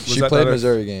 She played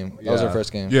Missouri game. That was her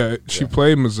first game. Yeah, she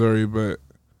played Missouri, but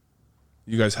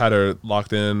you guys had her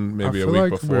locked in maybe a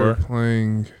week before. We were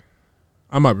playing.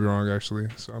 I might be wrong actually,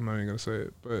 so I'm not even gonna say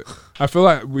it. But I feel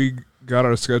like we got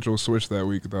our schedule switched that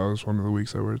week. That was one of the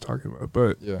weeks that we were talking about.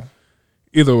 But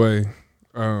either way.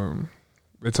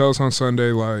 They tell us on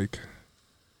Sunday, like,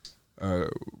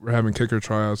 we're having kicker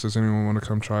tryouts. Does anyone want to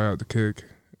come try out the kick?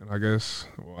 And I guess,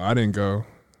 I didn't go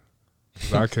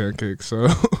because I can't kick. So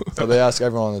they asked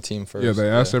everyone on the team first. Yeah, they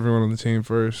asked everyone on the team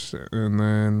first. And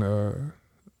then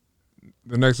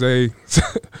the next day,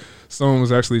 someone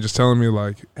was actually just telling me,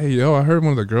 like, hey, yo, I heard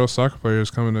one of the girls' soccer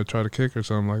players coming to try to kick or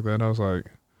something like that. And I was like,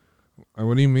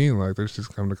 what do you mean? Like, they're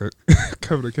just coming to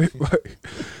kick?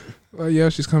 Like, yeah,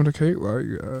 she's coming to kick. Like,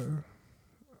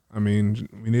 I mean,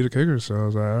 we need a kicker. So I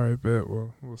was like, all right, bet.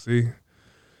 Well, we'll see.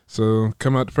 So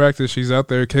come out to practice. She's out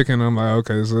there kicking. I'm like,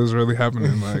 okay, so this is really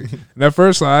happening. Like, and at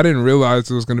first, I didn't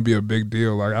realize it was going to be a big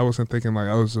deal. Like, I wasn't thinking like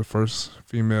I was the first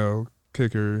female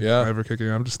kicker ever kicking.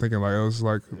 I'm just thinking like it was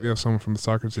like we have someone from the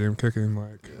soccer team kicking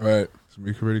like right. It's gonna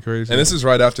be pretty crazy. And this is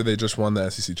right after they just won the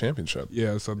SEC championship.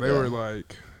 Yeah, so they were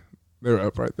like they were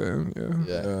up right then.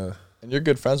 Yeah. And you're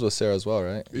good friends with Sarah as well,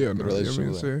 right? Yeah, good relationship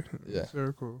with Sarah. Yeah,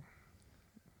 Sarah cool.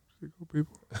 She cool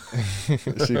people.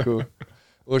 She cool.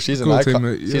 Well, she's cool an icon.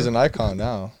 teammate, She's an icon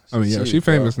now. I mean, yeah, she's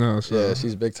famous now. So yeah,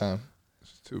 she's big time.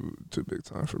 She's too big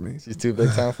time for me. She's too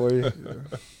big time for you.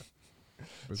 Yeah.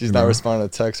 She's not responding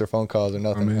to texts or phone calls or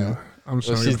nothing. I mean, I'm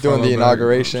just she's doing the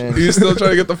inauguration. You still trying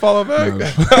to get the follow back?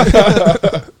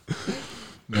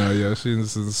 No, yeah,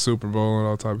 she's in the Super Bowl and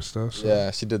all type of stuff. So.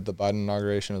 Yeah, she did the Biden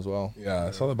inauguration as well. Yeah,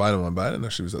 I saw the Biden one, but I didn't know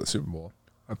she was at the Super Bowl.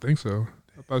 I think so.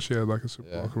 I thought she had like a Super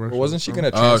Bowl commercial. Well, wasn't she going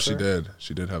to transfer? Oh, she did.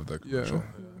 She did have the commercial. Yeah.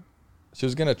 She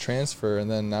was going to transfer, and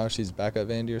then now she's back at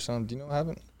Vandy or something. Do you know what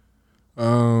happened?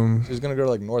 She was going to go to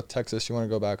like North Texas. She wanted to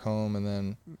go back home, and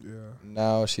then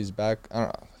now she's back. I don't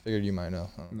know. I figured you might know.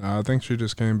 Nah, I think she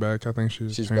just came back. I think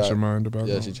she's changed her mind about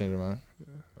it. Yeah, she changed her mind.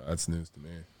 Yeah. That's news to me.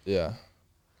 Yeah.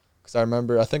 Because I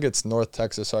remember, I think it's North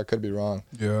Texas, so I could be wrong.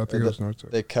 Yeah, I think it was North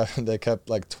Texas. They kept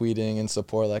like tweeting in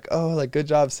support, like, oh, like good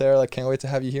job, Sarah. Like, can't wait to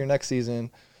have you here next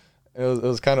season. It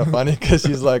was kind of funny because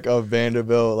she's like a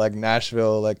Vanderbilt, like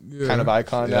Nashville, like kind of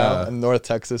icon now. And North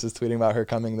Texas is tweeting about her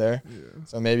coming there. Yeah.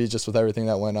 So maybe just with everything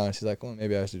that went on, she's like, well,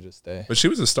 maybe I should just stay. But she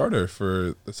was a starter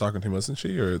for the soccer team, wasn't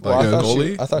she? Or like a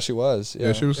goalie? I thought she was.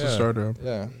 Yeah, she was the starter.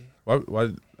 Yeah. Why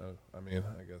I mean,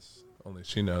 I guess only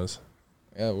she knows.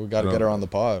 Yeah, we got to get her on the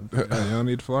pod. Y'all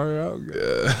need to fly her out.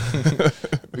 Yeah.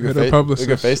 we could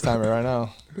FaceTime her right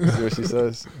now. See what she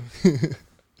says.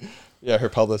 Yeah, her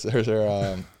publicist,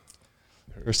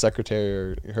 her secretary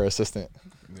or her assistant.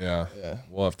 Yeah.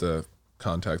 We'll have to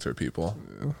contact her people.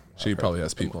 Yeah. She probably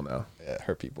has people now. Yeah,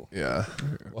 her people. Yeah.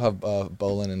 We'll have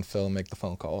Bolin and Phil make the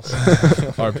phone calls.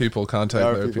 Our people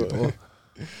contact their people.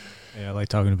 Yeah, I like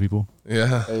talking to people.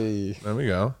 Yeah. Hey. There we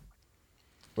go.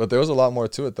 But there was a lot more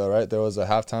to it, though, right? There was a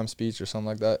halftime speech or something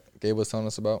like that Gabe was telling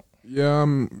us about.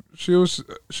 Yeah, she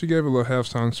gave a little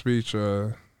halftime speech,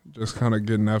 just kind of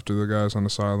getting after the guys on the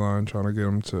sideline, trying to get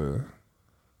them to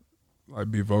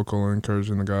like be vocal and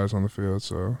encouraging the guys on the field.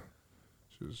 So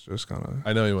she was just kind of.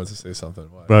 I know he wants to say something.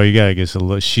 Why? Bro, you gotta get a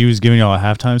look. She was giving y'all a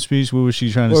halftime speech. What was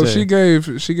she trying to say? Well,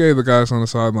 she gave the guys on the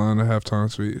sideline a halftime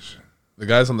speech. The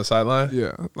guys on the sideline?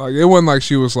 Yeah. Like, it wasn't like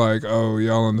she was like, oh,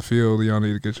 y'all on the field, y'all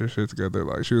need to get your shit together.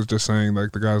 Like, she was just saying,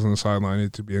 like, the guys on the sideline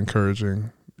need to be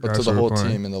encouraging. But to the whole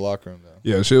team in the locker room, though.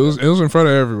 Yeah, it was in front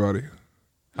of everybody.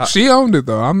 She owned it,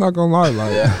 though. I'm not going to lie.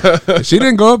 Like, she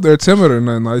didn't go up there timid or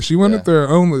nothing. Like, she went up there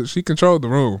only. She controlled the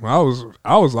room. I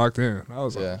was locked in. I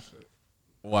was like, shit.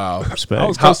 Wow. Respect. I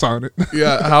was co-signing it.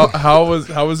 Yeah. How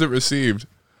was it received?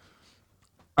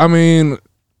 I mean,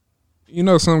 you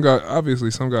know, some guys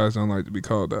don't like to be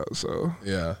called out. So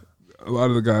yeah, a lot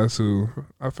of the guys who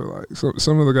I feel like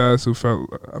some of the guys who felt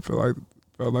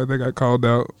like they got called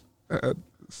out at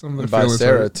some of the by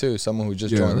Sarah too, someone who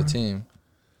just joined the team.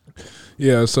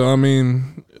 Yeah, so I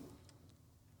mean,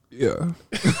 yeah,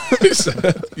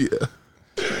 yeah.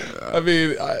 I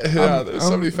mean, there's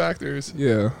so many factors.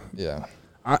 Yeah.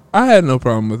 I had no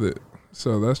problem with it.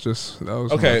 So that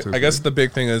was okay. I guess the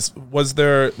big thing is, was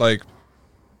there like,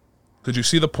 could you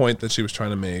see the point that she was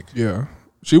trying to make? Yeah,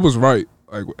 she was right.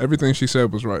 Like, everything she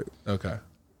said was right. Okay.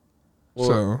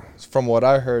 Well, so from what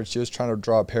I heard, she was trying to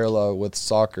draw a parallel with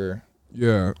soccer.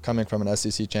 Yeah. Coming from an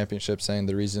SEC championship, saying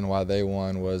the reason why they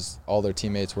won was all their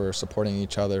teammates were supporting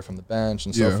each other from the bench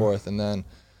and so forth. And then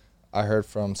I heard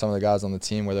from some of the guys on the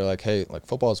team where they're like, hey, like,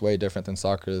 football is way different than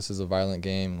soccer. This is a violent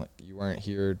game. Like, you weren't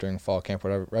here during fall camp or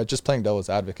whatever. Right? Just playing devil's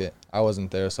advocate. I wasn't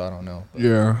there, so I don't know. But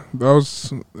yeah. That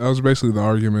was basically the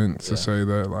argument to say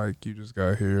that, like, you just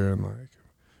got here and, like.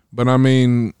 But, I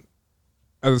mean,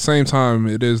 at the same time,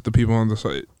 it is the people on the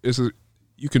side.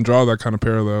 You can draw that kind of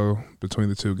parallel between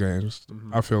the two games,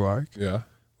 I feel like. Yeah.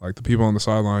 Like, the people on the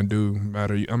sideline do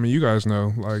matter. I mean, you guys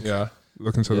know, like,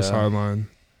 looking to the sideline.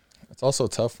 It's also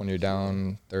tough when you're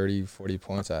down 30, 40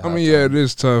 points at halftime. I mean, yeah, it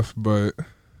is tough, but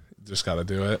just got to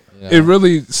do it. Yeah. It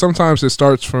really, sometimes it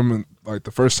starts from, like,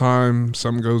 the first time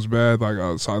something goes bad, like,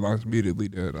 the sideline's immediately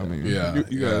dead. I mean,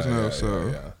 you guys know, so.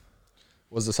 Yeah.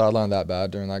 Was the sideline that bad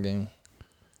during that game?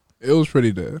 It was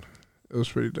pretty dead.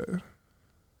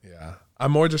 Yeah.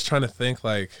 I'm more just trying to think,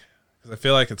 like, because I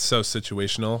feel like it's so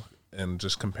situational, and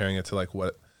just comparing it to, like,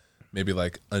 what maybe,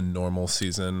 like, a normal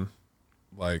season,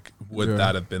 like, would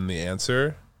that have been the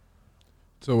answer?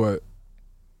 So what?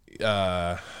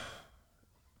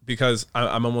 Because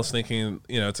I'm almost thinking,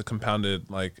 you know, it's a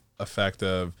compounded, like, effect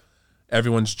of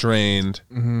everyone's drained,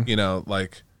 you know,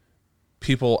 like,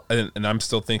 people, and I'm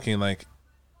still thinking, like,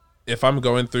 if I'm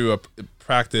going through a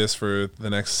practice for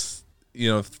the next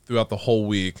throughout the whole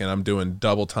week, and I'm doing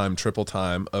double time, triple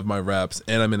time of my reps,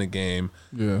 and I'm in a game,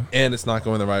 and it's not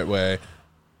going the right way,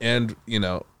 and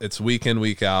it's week in,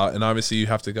 week out, and obviously you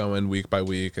have to go in week by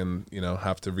week, and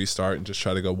have to restart and just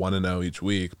try to go 1-0 each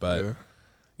week, but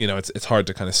it's hard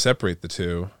to kind of separate the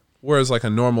two. Whereas like a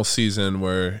normal season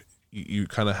where you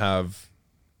kind of have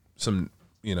some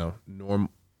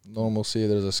normalcy,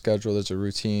 there's a schedule, there's a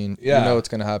routine, you know what's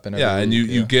going to happen every and week,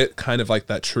 you get kind of like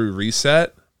that true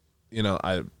reset.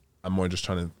 I'm more just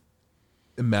trying to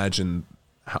imagine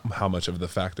how much of the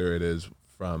factor it is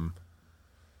from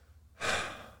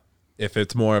if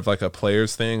it's more of like a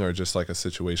player's thing or just like a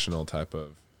situational type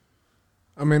of.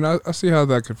 I mean, I see how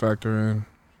that could factor in,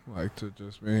 like to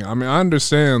just be. I mean, I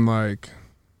understand like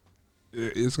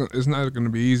it's not going to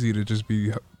be easy to just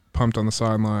be pumped on the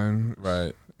sideline,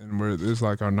 right? And it's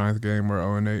like our 9th game, we're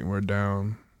 0-8 and we're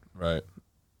down, right?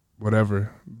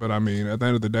 Whatever. But I mean, at the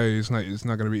end of the day, it's not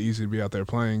going to be easy to be out there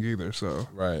playing either. So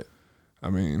right. I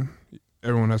mean,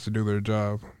 everyone has to do their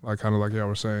job, like kind of like y'all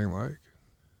were saying, like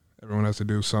everyone has to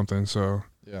do something. So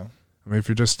yeah, I mean, if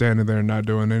you're just standing there and not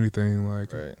doing anything,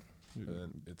 like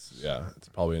it's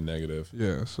probably a negative.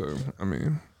 Yeah. So I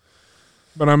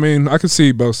mean, I could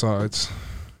see both sides,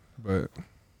 but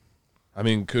I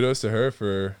mean, kudos to her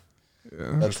for.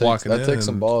 Yeah, that takes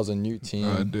some balls, a new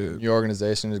team, new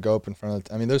organization to go up in front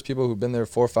of. I mean, there's people who've been there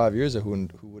 4 or 5 years who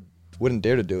wouldn't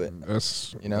dare to do it.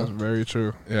 That's very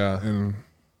true. Yeah, and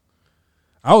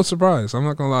I was surprised. I'm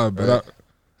not gonna lie, but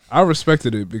I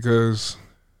respected it because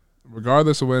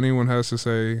regardless of what anyone has to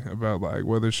say about like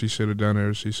whether she should have done it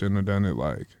or she shouldn't have done it,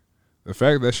 like the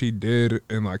fact that she did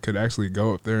and like could actually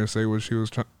go up there and say what she was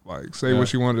what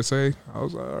she wanted to say, I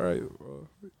was like, all right. Well,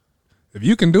 if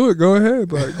you can do it, go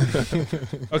ahead. Like,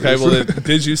 okay. Well,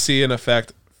 did you see an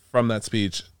effect from that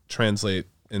speech translate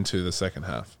into the second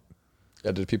half?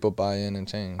 Yeah. Did people buy in and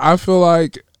change? I feel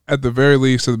like at the very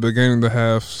least, at the beginning of the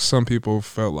half, some people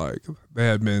felt like they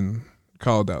had been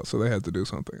called out, so they had to do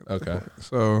something. Okay.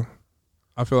 So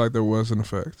I feel like there was an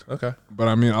effect. Okay. But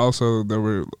I mean, also there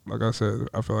were, like I said,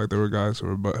 I feel like there were guys who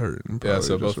were butthurt. Yeah.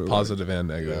 So both positive and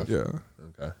negative. Yeah.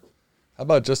 Okay. How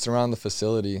about just around the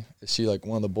facility? Is she like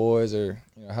one of the boys, or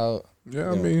how? Yeah,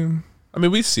 I mean,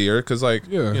 we see her because, like,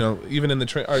 even in the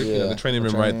the training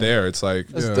room right there, it's like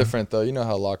it's different though. You know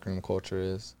how locker room culture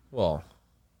is. Well,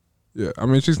 yeah. I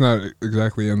mean, she's not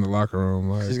exactly in the locker room.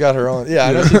 Like she's got her own. Yeah,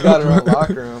 I know she's got her own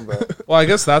locker room, but well, I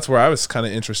guess that's where I was kind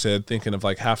of interested, thinking of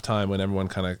like halftime when everyone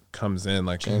kind of comes in,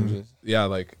 like changes. Yeah,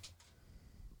 like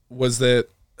was that.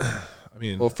 I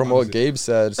mean, well, from what Gabe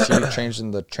said, she changed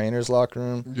in the trainer's locker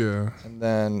room. Yeah. And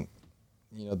then,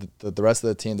 the rest of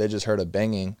the team, they just heard a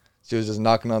banging. She was just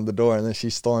knocking on the door, and then she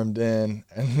stormed in,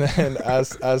 and then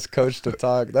asked coach to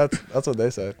talk. That's what they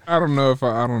said. I don't know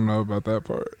about that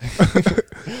part.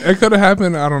 It could have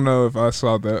happened. I don't know if I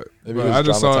saw that. Maybe I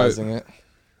just saw it.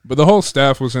 But the whole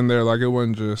staff was in there. Like it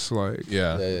wasn't just like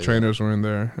yeah. Trainers were in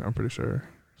there. I'm pretty sure.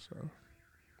 So.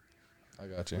 I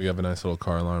got you. We have a nice little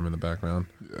car alarm in the background.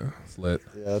 Yeah. It's lit.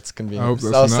 Yeah, that's convenient. I hope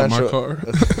that's not my car. Part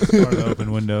of the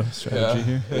open window strategy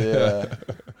here.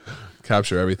 Yeah.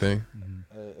 Capture everything.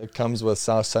 It comes with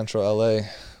South Central LA.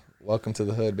 Welcome to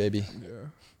the hood, baby.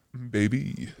 Yeah.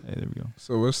 Baby. Hey, there we go.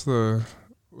 So what's the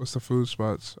food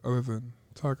spots other than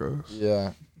tacos?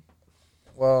 Yeah.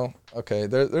 Well, okay.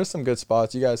 There's some good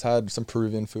spots. You guys had some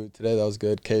Peruvian food today. That was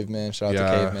good. Caveman. Shout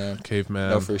out to Caveman.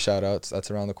 Caveman. No free shout outs. That's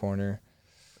around the corner.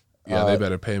 Yeah, they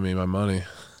better pay me my money.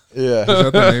 Yeah. Is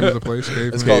that the name of the place?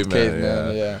 Caveman? It's called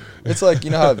Caveman, yeah. It's like,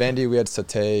 you know how at Vandy we had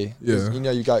Satay?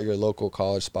 Yeah. You got your local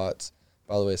college spots.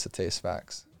 By the way, Satay's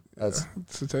facts.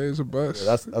 Satay is a bust.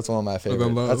 Yeah, that's one of my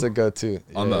favorites. That's a go-to.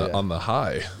 On the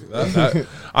high.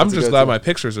 I'm just glad my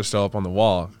pictures are still up on the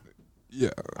wall.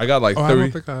 Yeah. I got like 30. I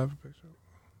don't think I have a picture.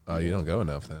 Oh, you don't go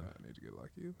enough then. I need to get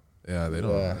like you. Yeah, they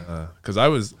don't. Because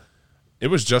it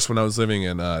was just when I was living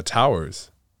in Towers.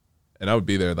 And I would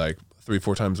be there like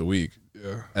 3-4 times a week.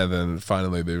 Yeah. And then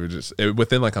finally they were just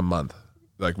within like a month.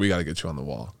 Like, we got to get you on the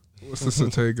wall. What's the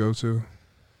Satay go to?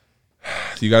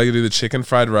 You got to do the chicken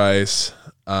fried rice.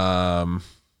 No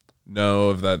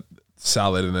of that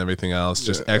salad and everything else.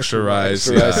 Just extra rice.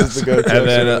 Extra rice is the go-to. And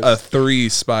then a 3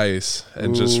 spice.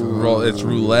 And just roll. It's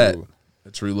roulette.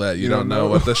 It's roulette. You don't know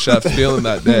what the chef's feeling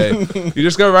that day. You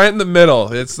just go right in the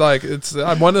middle. It's like,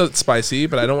 I want it spicy,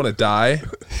 but I don't want to die.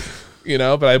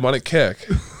 But I want to kick.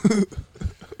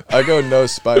 I go no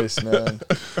spice, man.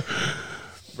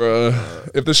 Bro,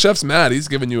 if the chef's mad, he's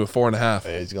giving you a 4.5.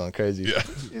 Hey, he's going crazy. Yeah.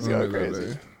 He's going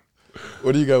crazy.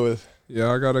 What do you go with?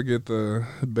 Yeah, I got to get the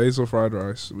basil fried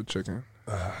rice with chicken.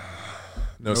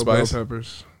 No spice? Bell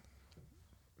peppers.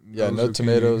 Yeah, no zucchini.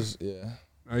 tomatoes. Yeah.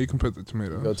 You can put the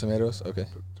tomatoes. Go tomatoes? Okay.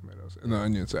 Put the tomatoes. And the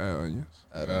onions. Add onions.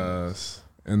 Yes.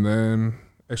 And then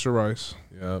extra rice.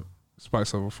 Yep.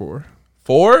 Spice level 4.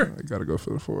 4? I gotta go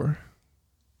for the 4.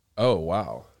 Oh,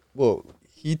 wow. Well,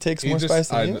 he takes more spice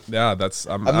than you? Yeah,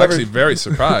 I'm actually very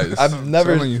surprised. I've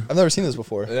never seen this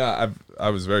before. Yeah, I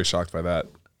was very shocked by that.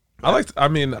 I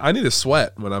need a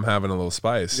sweat when I'm having a little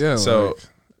spice. Yeah. So,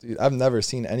 dude, I've never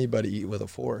seen anybody eat with a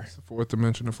 4. It's the 4th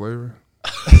dimension of flavor.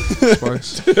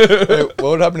 Spice. Hey, what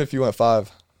would happen if you went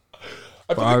 5?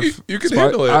 I think you can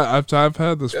handle it. I've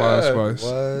had this 5 spice.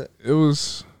 What? It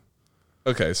was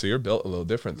okay. So you're built a little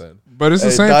different then. But it's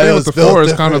the same Dayo's thing with the built 4.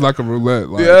 It's different. kind of like a roulette.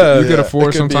 Like, Yeah. you get a 4. It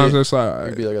could Sometimes be- it's like, all It'd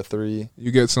right. be like a 3.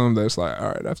 You get some that's like, all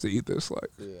right, I have to eat this. Like,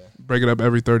 Yeah. break it up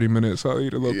every 30 minutes. I'll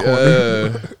eat a little corner.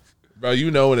 Yeah. Bro,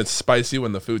 you know when it's spicy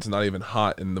when the food's not even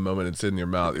hot, and the moment it's in your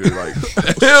mouth, you're like,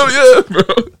 hell yeah, bro.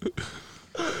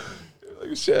 You're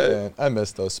like, shit. Man, I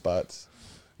miss those spots.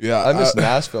 Yeah. I miss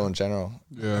Nashville in general.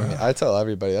 Yeah. I mean, I tell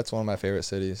everybody that's one of my favorite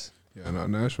cities. Yeah, no,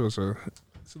 Nashville's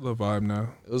it's a little vibe now.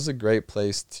 It was a great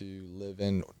place to live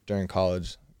in during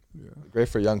college. Yeah. Great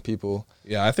for young people.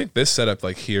 Yeah, I think this setup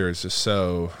like here is just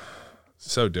so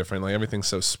different. Like everything's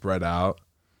so spread out.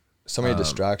 So many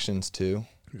distractions too.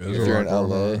 Yeah, If there's a you're lot in going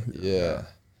LA, on. yeah.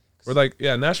 We're like,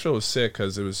 yeah, Nashville was sick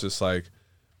because it was just like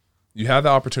you had the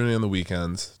opportunity on the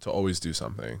weekends to always do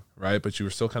something, right? But you were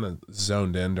still kind of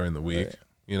zoned in during the week, Right.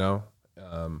 you know?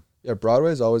 Yeah,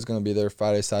 Broadway's always going to be there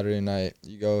Friday, Saturday night.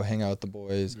 You go hang out with the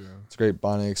boys. Yeah. It's a great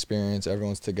bonding experience.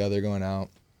 Everyone's together going out.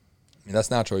 I mean,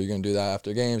 that's natural. You're going to do that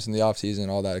after games in the off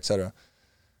season, all that, etc.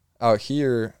 Out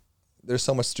here, there's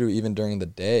so much to do even during the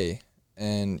day,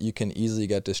 and you can easily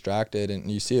get distracted. And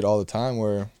you see it all the time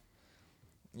where,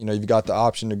 you know, you've got the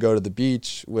option to go to the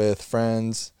beach with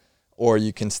friends, or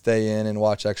you can stay in and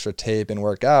watch extra tape and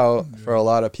work out. Yeah. For a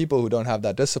lot of people who don't have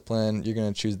that discipline, you're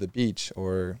going to choose the beach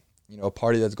or, you know, a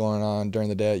party that's going on during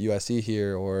the day at USC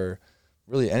here, or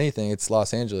really anything. It's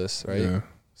Los Angeles, right? Yeah.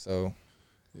 So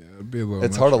Yeah, it'd be a little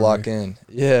it's much hard to for lock me. in.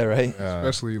 Yeah, right. Yeah.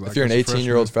 Especially like If you're an as a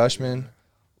 18-year-old freshman,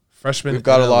 Freshman, we've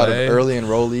got a in lot of LA. early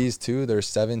enrollees too. They're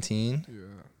 17. Yeah.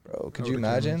 Bro, could I you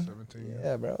would've came in imagine? 17.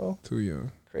 Yeah, bro. Too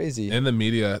young. Crazy. in the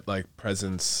media like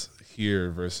presence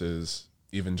here versus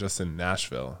even just in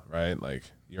Nashville, right? Like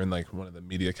you're in like one of the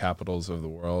media capitals of the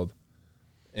world,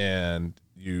 and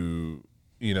you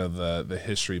know the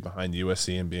history behind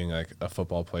USC and being like a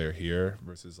football player here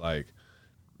versus like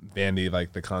Vandy.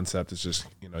 Like the concept is just,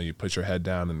 you know, you put your head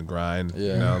down and grind.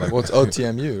 Yeah. You know, like, Well, it's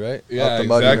OTMU, right? yeah, Up the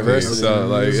Mud exactly. University. So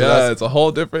like, So yeah, that's- it's a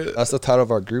whole different. That's the title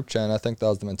of our group chat, and I think that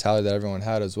was the mentality that everyone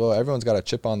had as well. Everyone's got a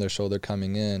chip on their shoulder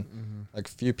coming in. Like,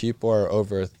 few people are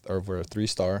over a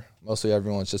 3-star. Mostly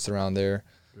everyone's just around there.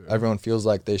 Yeah. Everyone feels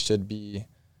like they should be,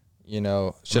 you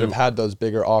know, should have had those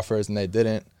bigger offers, and they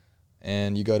didn't.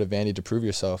 And you go to Vandy to prove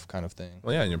yourself, kind of thing.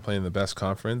 Well, yeah, and you're playing the best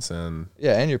conference, and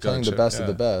Yeah, and you're Go playing the chip, best yeah. of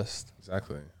the best.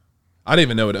 exactly. I didn't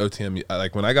even know what OTM.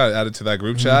 Like when I got added to that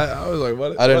group chat, I was like,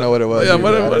 "What?" I didn't know what it was. Yeah, either.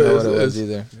 what I didn't know is what it was this?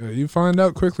 either. Yeah, you find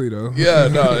out quickly though. Yeah,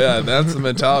 no, yeah, that's the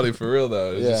mentality for real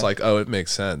though. It's just Yeah. like, oh, it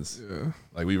makes sense. Yeah.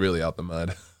 Like we really out the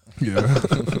mud. Yeah.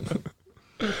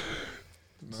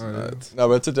 Nuts. No,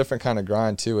 but it's a different kind of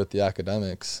grind too with the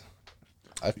academics.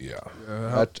 Yeah,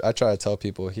 Yeah. I try to tell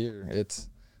people here it's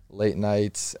late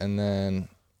nights, and then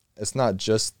it's not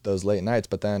just those late nights,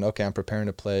 but then, okay, I'm preparing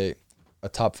to play a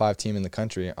top 5 team in the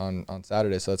country on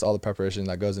Saturday. So it's all the preparation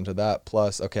that goes into that.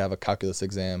 Plus, okay, I have a calculus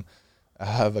exam. I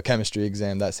have a chemistry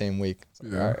exam that same week. So,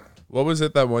 Yeah. all right. What was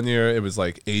it that one year? It was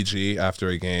like AG after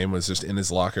a game was just in his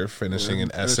locker finishing Yeah, an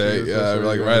finishing essay. his Yeah, essay,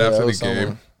 like yeah. right Yeah, after it the was game.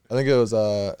 someone. I think it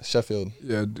was Sheffield.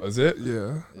 Yeah. Was it?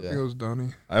 Yeah. I think it was Donnie.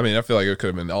 I mean, I feel like it could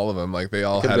have been all of them. Like they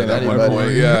all Could've had it been at one anybody.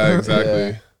 point. Yeah, exactly.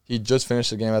 Yeah. He just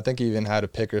finished the game. I think he even had a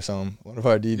pick or something. One of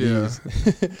our DBs.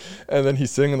 And then he's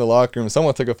sitting in the locker room.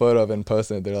 Someone took a photo of it and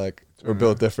posted it. They're like, we're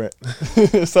built different.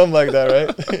 Something like that,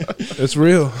 right? It's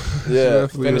real. Yeah,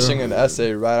 Definitely finishing real. an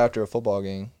essay right after a football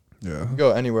game. Yeah. You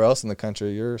go anywhere else in the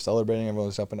country, you're celebrating,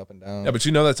 everyone's jumping up and down. Yeah, but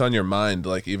you know that's on your mind,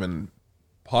 like even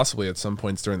possibly at some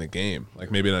points during the game.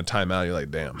 Like maybe in a timeout, you're like,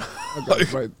 damn. I got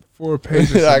to write 4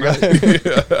 pages. Yeah, I got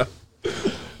tonight.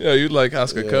 Yeah, you'd like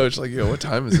ask a Yeah. coach, like, yo, what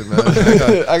time is it,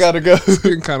 man? I gotta go. It's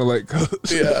getting kind of late,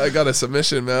 coach. Yeah, I got a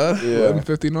submission, man. Yeah.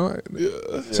 11:59. Yeah.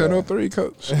 10:03,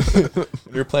 coach.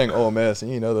 You're playing Ole Miss,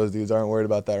 and you know those dudes aren't worried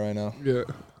about that right now. Yeah.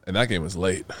 And that game was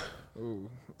late.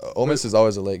 Ooh. Ole Miss is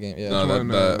always a late game. Yeah, No,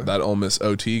 Come on, that Ole Miss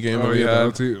OT game that Oh, we yeah. had.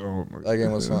 OT. Oh, my that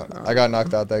game was fun. goodness. I got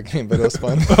knocked out that game, but it was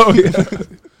fun. Oh, yeah.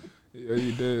 Yeah,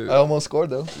 you did. I almost scored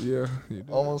though. Yeah, you did.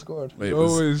 Almost scored. Wait, You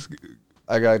was, always.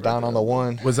 I got down on the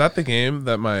 1. was that the game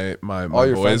that my All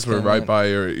your boys friends were came right in. by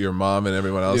your mom and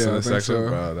everyone else Yeah, in I the think section? so.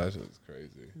 Bro, that's just crazy.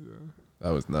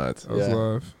 That was nuts. That was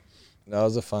love. That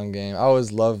was a fun game. I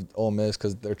always loved Ole Miss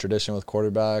because their tradition with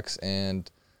quarterbacks. And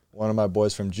one of my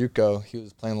boys from JUCO, he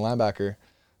was playing linebacker.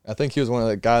 I think he was one of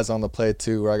the guys on the play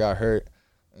too, where I got hurt.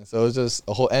 And so it was just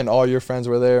a whole. And all your friends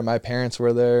were there. My parents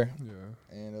were there.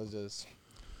 Yeah. And it was just.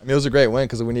 I mean, it was a great win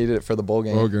because we needed it for the bowl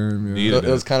game. Bowl game, yeah. It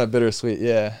was kind of bittersweet,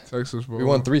 yeah. Texas bowl. We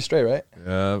won 3 straight, right?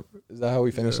 Yeah. Is that how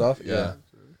we finished off? Yeah.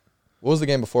 What was the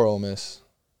game before Ole Miss?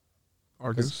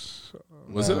 Arkansas.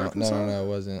 Was it Arkansas? No, it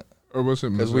wasn't. Or was it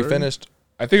Missouri? Because we finished.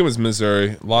 I think it was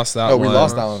Missouri. Lost that No, one. we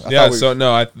lost that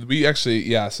one. We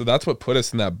actually, so that's what put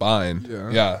us in that bind.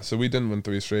 Yeah. So we didn't win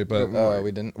 3 straight, but.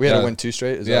 We didn't. We had to win 2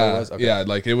 straight? Is that what it was? Okay. Yeah,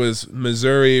 like it was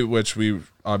Missouri, which we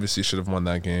obviously should have won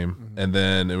that game. Mm-hmm. And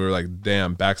then we were like,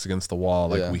 damn, backs against the wall.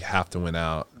 Like, we have to win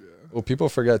out. Yeah. Well, people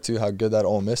forget, too, how good that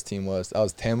Ole Miss team was. That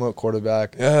was Tamo at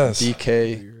quarterback, yes.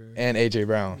 DK, and A.J.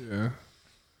 Brown. Yeah.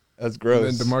 That's gross.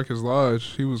 And then DeMarcus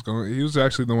Lodge, he was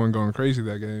actually the one going crazy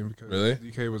that game because really?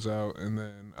 DK was out, and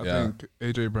then I think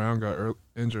A.J. Brown got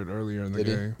injured earlier in the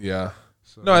game. Yeah.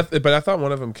 So. No, but I thought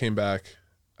one of them came back.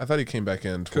 I thought he came back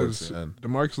in towards the end.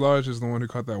 DeMarcus Lodge is the one who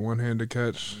caught that one-handed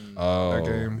catch that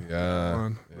game. Yeah.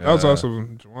 That was also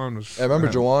Juwan was. I remember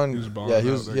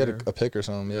Juwan. He had a pick or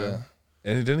something. Yeah.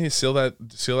 And didn't he seal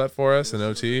that for us in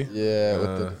OT? Yeah,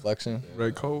 with the deflection.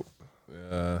 Red coat. Yeah.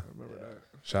 I remember that.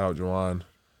 Shout out Juwan.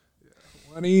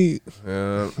 Money.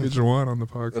 Yeah. Get Juwan on the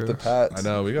podcast. With the Pats. I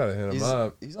know, we gotta hit him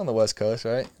up. He's on the West Coast,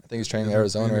 right? I think he's training in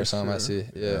Arizona or something. I see.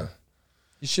 Yeah.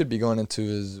 He should be going into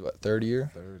his third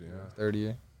year. Third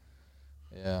year.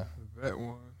 Yeah. That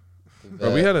one.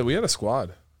 But we had a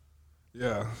squad.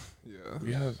 Yeah.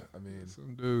 We had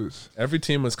some dudes. Every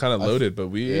team was kind of loaded, but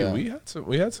we had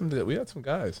some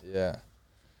guys. Yeah.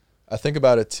 I think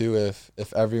about it too,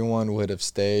 if everyone would have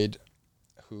stayed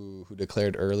who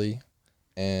declared early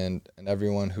and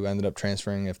everyone who ended up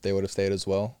transferring, if they would have stayed as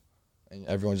well, and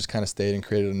everyone just kind of stayed and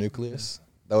created a nucleus,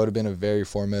 that would have been a very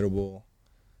formidable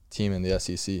team in the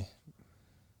SEC. Yeah.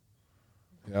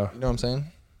 You know what I'm saying?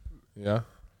 Yeah.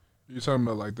 You talking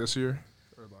about like this year?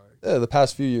 Or like yeah, the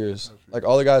past few years. Like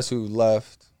all the guys who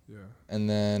left. Yeah. And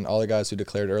then all the guys who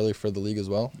declared early for the league as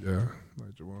well. Yeah.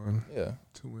 Like Juwan. Yeah.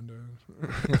 2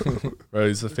 windows. Right,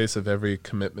 he's the face of every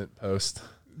commitment post.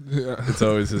 Yeah. It's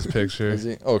always his picture. Is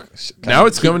he? Oh, now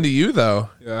it's going to you though.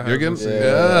 Yeah. You're getting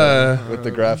with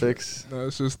the graphics. No,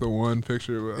 it's just the one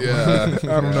picture. Yeah.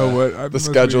 I don't know what the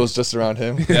schedule is just around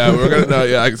him.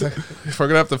 Yeah, exactly. If we're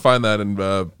gonna have to find that and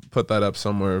put that up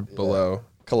somewhere below.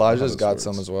 Kalijah's got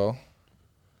some as well.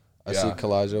 I see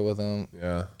Kalijah with him.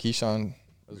 Yeah. Keyshawn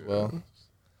as well.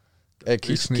 Hey,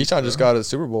 Keyshawn just got a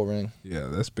Super Bowl ring. Yeah,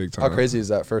 that's big time. How crazy is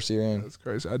that first year in? That's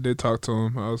crazy. I did talk to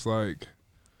him. I was like,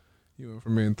 you went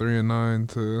from being 3-9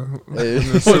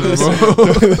 to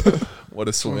Super Bowl. What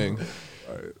a swing.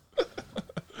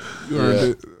 You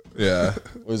earned it. Yeah.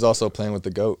 He was also playing with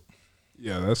the GOAT.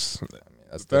 Yeah, that's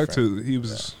back to he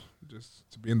was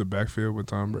just to be in the backfield with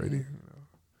Tom Brady. You know,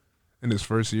 in his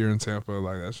first year in Tampa,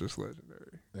 like that's just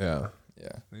legendary. Yeah. Yeah.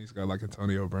 And he's got like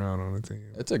Antonio Brown on the team.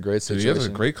 It's a great situation. He has a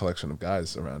great collection of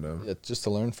guys around him. Yeah, just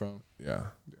to learn from. Yeah.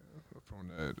 From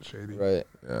that Shady. Right.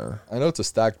 Yeah. I know it's a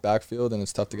stacked backfield and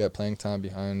it's tough to get playing time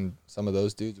behind some of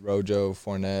those dudes, Rojo,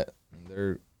 Fournette.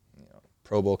 They're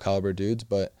Pro Bowl caliber dudes,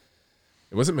 but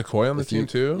wasn't McCoy on the team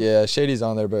too? Yeah, Shady's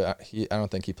on there, but I don't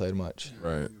think he played much.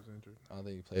 Right. I don't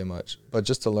think he played much. But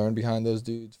just to learn behind those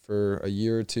dudes for a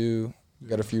year or two,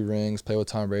 get a few rings, play with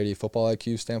Tom Brady, football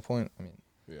IQ standpoint, I mean,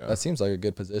 that seems like a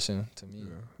good position to me. Yeah.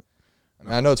 I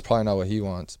mean, I know it's probably not what he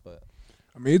wants, but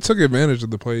I mean, he took advantage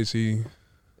of the plays he.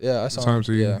 Yeah, I saw him.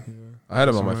 I had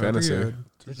him on my fantasy.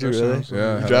 Did you really?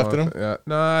 Yeah. You drafted him? Yeah.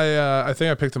 No, I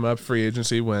think I picked him up free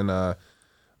agency when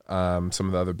some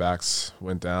of the other backs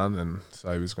went down, and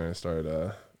so he was going to start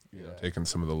taking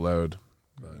some of the load.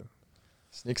 But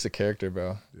Sneak's a character,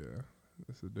 bro. Yeah.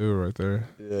 That's a dude right there.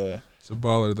 Yeah. It's a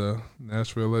baller, though.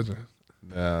 Nashville legend.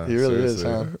 Yeah. He really is,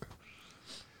 huh?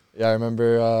 Yeah, I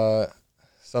remember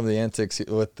some of the antics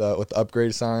with the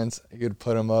upgrade signs. He would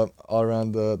put them up all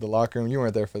around the locker room. You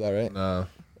weren't there for that, right? No.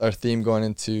 Our theme going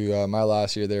into my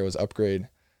last year there was upgrade.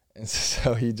 And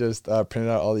so he just printed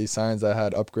out all these signs that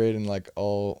had upgrade in like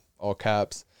all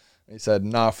caps. And he said,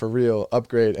 "Nah, for real,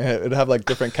 upgrade." And it'd have like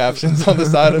different captions on the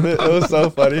side of it. It was so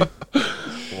funny.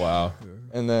 Wow.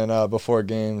 And then before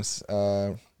games,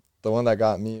 the one that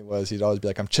got me was he'd always be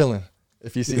like, "I'm chilling."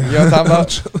 If you see me, you know what I'm talking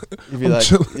about? He'd be like,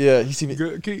 chilling. "Yeah, you see me."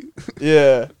 Good key.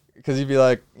 Yeah, because he'd be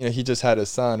like, he just had his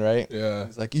son, right? Yeah.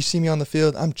 He's like, "You see me on the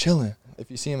field, I'm chilling."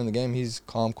 If you see him in the game, he's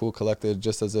calm, cool, collected,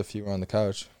 just as if he were on the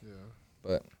couch. Yeah.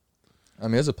 But I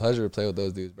mean, it's a pleasure to play with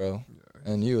those dudes, bro.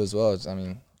 Yeah. And you as well. I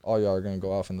mean, all y'all are gonna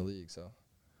go off in the league, so.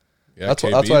 Yeah, that's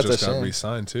KB why it's a just got shame.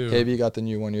 re-signed too. KB got the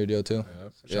new 1-year deal too.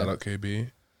 Yep. Shout out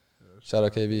KB. Shout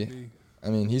out KB. I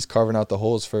mean, he's carving out the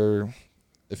holes for,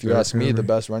 if you ask me, the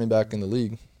best running back in the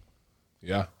league.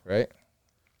 Yeah. Right?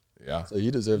 Yeah. So he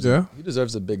deserves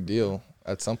a big deal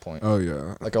at some point. Oh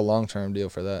yeah, like a long-term deal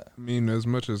for that. I mean, as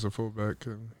much as a fullback,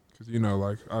 because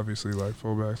like obviously like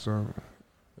fullbacks aren't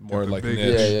more like big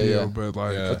niche. deal, but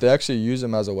like but they actually use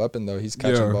him as a weapon though. He's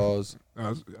catching balls.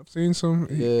 I've seen some.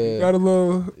 He got a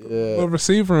little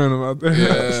receiver in him out there.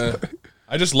 Yeah.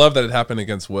 I just love that it happened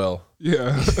against Will.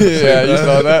 Yeah. Yeah, you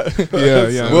saw that?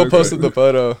 Yeah. Will posted the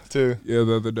photo too. Yeah,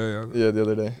 the other day. The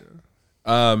other day.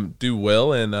 Do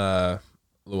Will and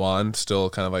Luan still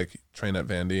kind of like train at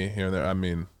Vandy here and there? I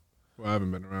mean, well, I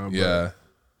haven't been around. Yeah.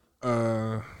 But,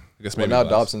 I guess maybe now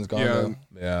Dobson's gone. Though.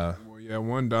 Yeah. Well, yeah,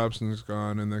 one Dobson's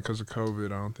gone, and then because of COVID, I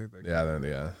don't think they.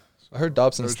 Yeah. I heard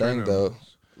Dobson's staying though.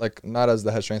 Like not as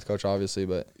the head strength coach, obviously,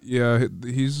 but yeah,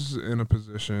 he's in a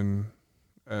position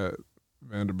at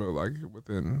Vanderbilt, like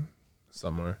within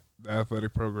somewhere the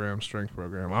athletic program, strength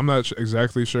program. I'm not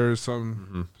exactly sure.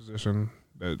 Some position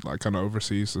that like kind of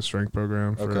oversees the strength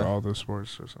program for all the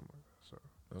sports or something. So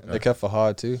they kept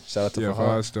Fahad too. Shout out to Fahad.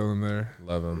 Fahad's still in there.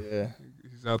 Love him. Yeah,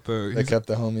 he's out the. They kept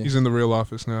the homie. He's in the real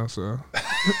office now. So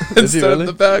is he really?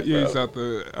 The back, yeah, he's out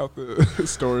the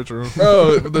storage room.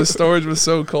 Bro, the storage was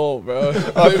so cold, bro.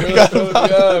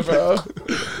 Bro.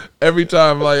 Every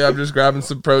time, like, I'm just grabbing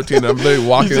some protein, I'm literally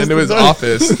walking into his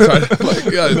office. Trying to, like,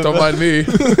 don't mind me.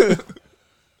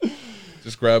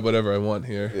 Just grab whatever I want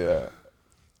here. Yeah.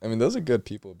 I mean, those are good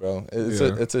people, bro.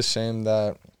 It's a shame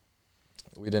that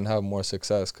we didn't have more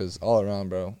success because all around,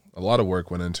 bro. A lot of work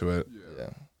went into it.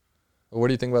 Yeah. Well, what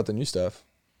do you think about the new staff?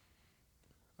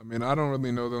 I mean, I don't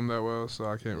really know them that well, so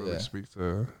I can't really speak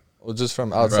to. Well, just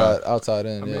from outside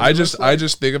in. I mean, I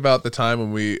just think about the time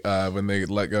when we when they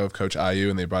let go of Coach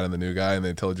IU and they brought in the new guy and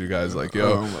they told you guys like,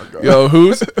 yo,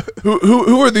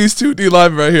 who are these two D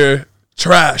linemen right here?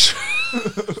 Trash.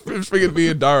 Freaking me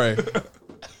and Dare.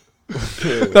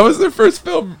 That was their first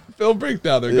film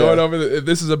breakdown. They're going over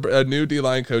this is a new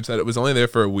D-line coach that it was only there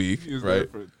for a week, he was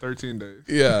right? there for 13 days.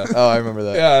 Yeah. Oh, I remember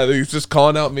that. Yeah, he's just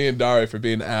calling out me and Dare for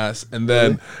being ass, and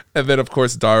then of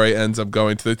course Dare ends up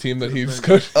going to the team that he's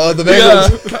coached. Oh, the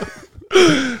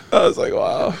Bengals. I was like,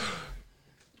 wow.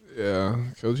 Yeah,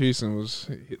 Coach Easton was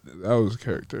a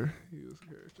character. He was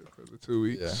a character for the 2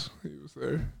 weeks he was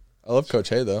there. I love Coach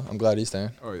Hay though. I'm glad he's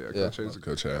staying. Oh yeah, Coach Hay's a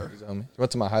Coach Hay. He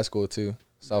went to my high school too,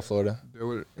 South Florida.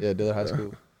 Dillard. Yeah, Dillard High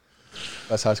School.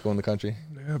 Best high school in the country.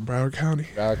 Yeah, Broward County.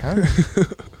 Broward County.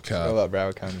 What about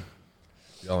Broward County?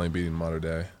 Y'all ain't beating Modern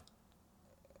Day.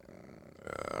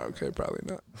 Okay, probably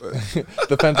not. But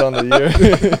depends on the year.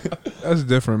 That's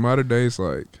different. Modern days,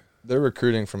 like they're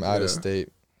recruiting from out of state.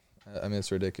 I mean,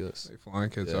 it's ridiculous. They flying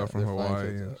kids out from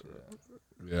Hawaii.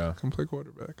 Yeah, come play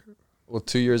quarterback. Well,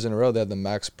 2 years in a row, they had the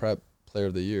Max Prep Player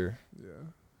of the Year. Yeah,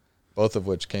 both of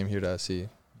which came here to SC.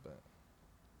 But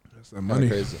that's that money.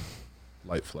 Crazy.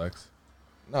 Light flex.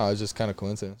 No, it's just kind of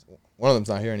coincidence. One of them's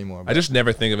not here anymore. I just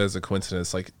never think of it as a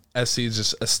coincidence. Like SC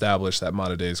just established that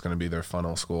Modern Day is going to be their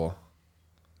funnel school.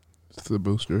 It's the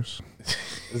boosters.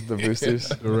 It's the boosters.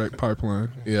 Direct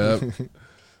pipeline. Yeah.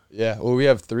 Yeah. Well, we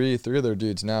have three of their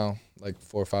dudes now, like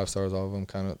 4 or 5 stars, all of them,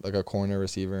 kind of like a corner,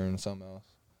 receiver, and something else.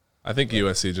 I think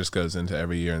USC just goes into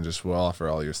every year and just will offer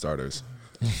all your starters.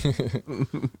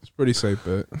 It's pretty safe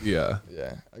bet. Yeah.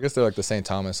 Yeah. I guess they're like the St.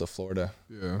 Thomas of Florida.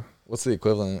 Yeah. What's the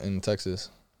equivalent in Texas?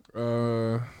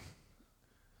 Well,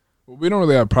 we don't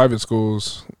really have private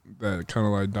schools that kind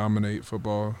of like dominate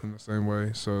football in the same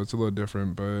way, so it's a little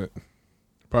different. But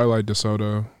probably like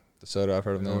DeSoto. DeSoto, I've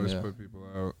heard of them. Always put people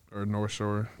out, or North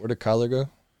Shore. Where did Kyler go?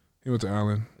 He went to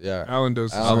Allen. Yeah, Allen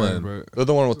does. Allen. But they're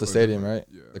the one with the stadium, right?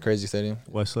 Yeah. The crazy stadium.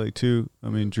 Westlake too. I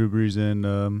mean, Drew Brees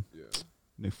and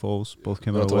Nick Foles both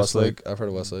came out of Westlake. I've heard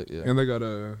of Westlake. Yeah, and they got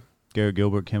a. Garrett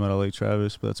Gilbert came out of Lake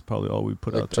Travis, but that's probably all we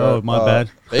put out there. Oh, my bad.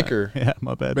 Baker. Yeah,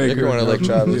 my bad. Baker went to Lake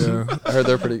Travis. Yeah. I heard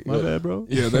they're pretty My good. bad, bro.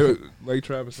 Yeah, they were Lake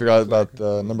Travis. Forgot about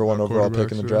the number 1 overall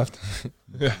pick in the draft.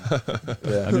 Yeah.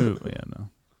 I knew. Yeah, no.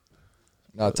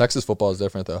 No, Texas football is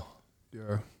different though.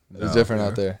 Yeah. It's different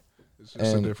out there. It's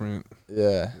just a different.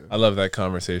 Yeah. I love that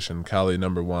conversation. Cali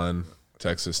number 1,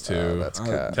 Texas 2. That's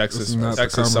cap. Texas. But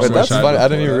Texas. But that's funny. I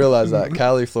didn't even realize that.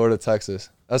 Cali, Florida, Texas.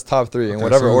 That's top 3 in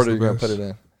whatever order you're gonna put it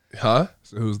in. Huh?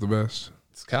 So who's the best?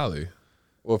 It's Cali.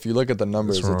 Well, if you look at the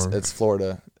numbers, it's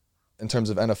Florida in terms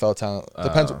of NFL talent.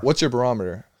 Depends. What's your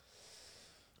barometer?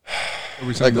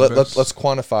 Like let's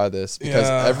quantify this because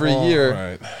every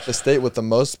year the state with the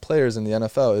most players in the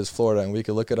NFL is Florida, and we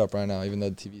could look it up right now, even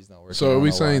though the TV's not working. So are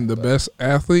we saying the best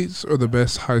athletes or the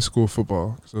best high school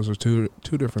football? Because those are two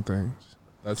different things.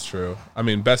 That's true. I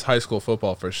mean, best high school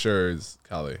football for sure is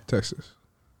Cali. Texas.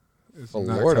 It's not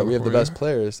Florida, we have the California. best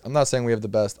players. I'm not saying we have the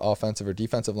best offensive or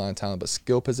defensive line talent, but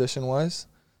skill position wise,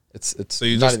 it's So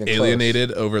you not just even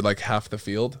alienated over like half the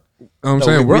field? I'm close.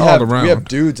 saying we're all have, around. We have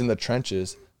dudes in the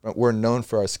trenches, but we're known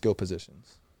for our skill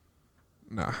positions.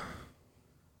 Nah.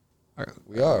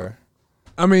 We are.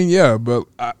 I mean, yeah, but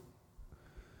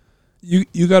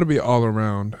you got to be all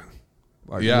around,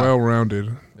 like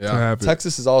well-rounded to have it.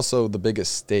 Texas is also the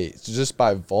biggest state. So just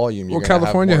by volume, you're Well, gonna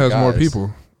California have has more guys.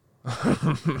 people.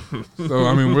 So,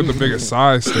 I mean, we're the biggest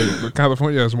size state, but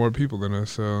California has more people than us.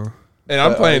 So, And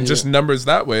I'm But, playing just numbers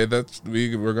that way.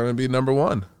 We're going to be number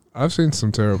one. I've seen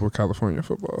some terrible California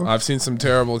football. I've seen some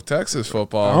terrible Texas I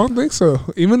football. don't think so.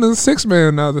 Even the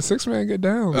 6-man now, the 6-man get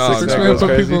down. Oh, The 6-man goes put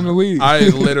crazy. people in the league. I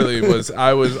literally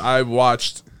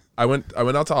I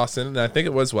went out to Austin, and I think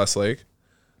it was Westlake.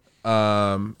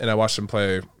 And I watched them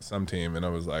play some team, and I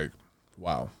was like,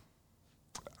 wow.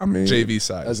 I mean, JV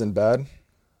size. As in bad.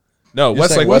 No, You're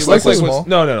Westlake saying was Westlake was small?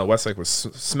 no. Westlake was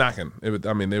smacking. It was,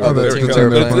 I mean, they were. Oh, the they were teams killing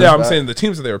they were it. playing? Yeah, I'm Bad- saying the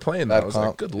teams that they were playing. That bad I was like,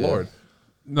 comp, good yeah. lord.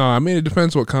 no, I mean, it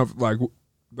depends what like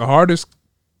the hardest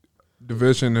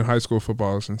division in high school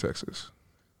football is in Texas,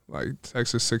 like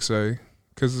Texas 6A,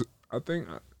 because I think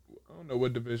I don't know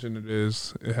what division it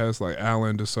is. It has like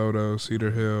Allen, DeSoto,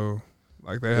 Cedar Hill,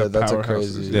 like they have that's a powerhouses.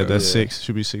 crazy- Yeah, that's Yeah. 6.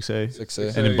 Should be 6A.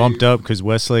 6A. And it bumped up because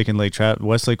Westlake and Lake Trapp.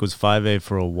 Westlake was 5A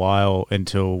for a while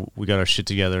until we got our shit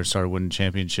together and started winning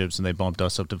championships, and they bumped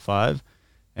us up to 5.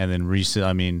 And then recent,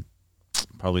 I mean,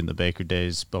 probably in the Baker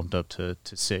days, bumped up to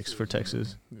 6 for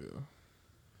Texas.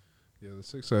 Yeah, the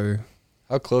 6A.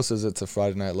 How close is it to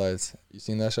Friday Night Lights? You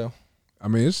seen that show? I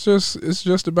mean, it's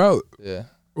just about. Yeah.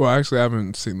 Well, actually, I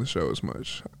haven't seen the show as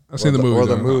much. I've seen the movie. Or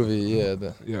the though. movie, yeah.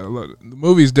 Yeah, look, the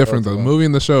movie's different Both though. of The them. movie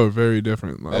and the show are very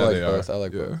different. I Like, like they are. both. I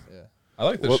like Yeah. both. Yeah. I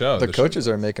like the Well, show. The coaches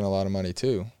are making a lot of money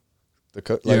too. in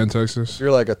If Texas.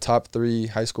 you're like a top 3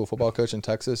 high school football coach in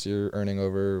Texas, you're earning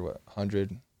over 100,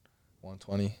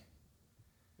 120.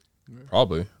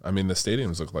 Probably. I mean, the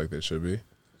stadiums look like they should be.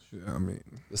 Yeah, I mean,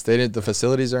 The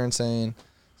facilities are insane.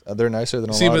 They're nicer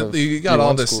than a See, lot but of you got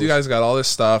all D1 this. schools. You guys got all this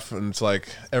stuff, and it's like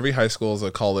every high school is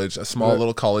a college, a small Right.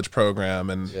 little college program,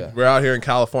 and Yeah. we're out here in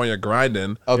California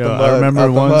grinding. Out the Yeah, mud, I remember out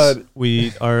the once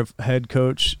mud. our head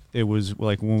coach, it was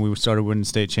like when we started winning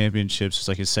state championships, it's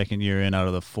like his second year in out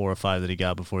of the 4 or 5 that he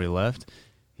got before he left.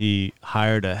 He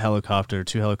hired a helicopter,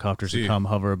 2 helicopters Gee. to come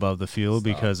hover above the field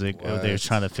because they were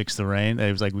trying to fix the rain.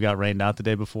 It was like we got rained out the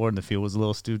day before and the field was a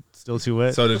little still too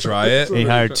wet. So to dry it, he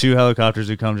hired 2 helicopters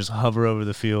to come just hover over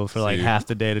the field for like See. half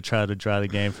the day to try to dry the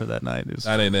game for that night. It was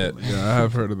that ain't it. yeah, I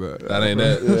have heard of that. That ain't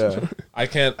it. Yeah. I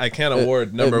can't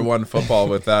award number 1 football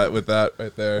with that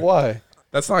right there. Why?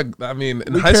 That's not. I mean,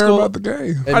 in We high care school, about the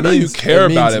game. It I know you means- care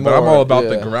it about means it, but I'm more, all about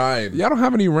the yeah. grind. Y'all don't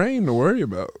have any rain to worry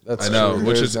about. That's I know, true.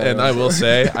 which There's is, and I no- will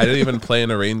say, I didn't even play in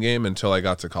a rain game until I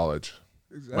got to college.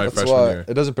 My That's freshman why year.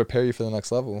 it doesn't prepare you for the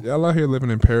next level. Y'all out here living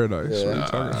in paradise. Yeah.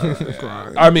 What are you talking about?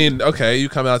 Grind. I mean, okay, you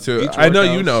come out to. Beach I know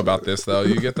you workouts. know about this though.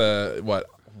 You get the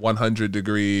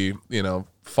 100-degree,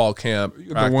 fall camp You get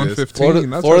the practice. 115. Florida,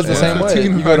 That's Florida's the what- same way.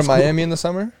 115 in You go high to school. Miami in the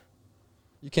summer,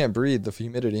 you can't breathe the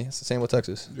humidity. It's the same with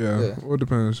Texas. Yeah, well, it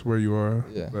depends where you are.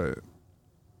 Yeah. But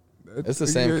It's the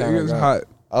same it kind of gets grind.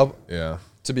 hot. Yeah,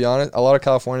 To be honest, a lot of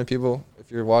California people,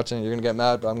 if you're watching, you're gonna get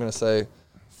mad, but I'm gonna say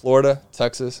Florida,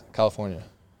 Texas, California.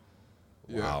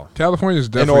 Yeah. Wow. California's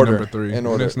In definitely order. number 3. In and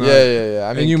order. it's not- Yeah.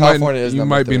 I mean, you California might, is you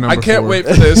number might be 3. number I can't 4. wait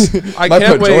for this. I Might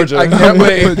can't put wait. Georgia. I can't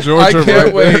wait. Put Georgia I can't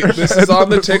right wait. there. This is on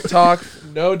the TikTok,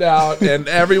 no doubt, and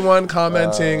everyone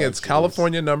commenting. It's jeez.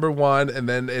 California number 1, and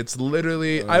then it's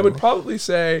literally. I would probably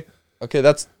say. Okay,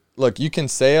 look. You can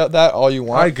say that all you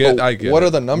want. I get. but I get. What it. are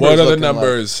the numbers? What are the looking like?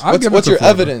 numbers? I'll give it What's to your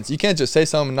Florida. evidence? You can't just say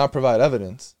something and not provide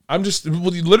evidence. I'm just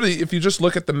literally. If you just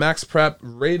look at the Max Prep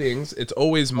ratings, it's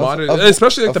always modern, of-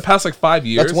 especially like of- the past 5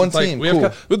 years. That's one it's like, team, we have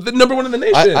cool. with the number 1 in the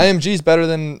nation. IMG's better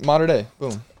than Mater Dei.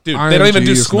 Boom. Dude, they don't even IMG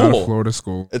do is not a school. Florida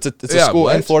school. It's a Yeah, school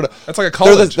in what? Florida. That's like a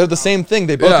They're college. the same thing.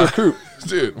 They both Yeah. recruit.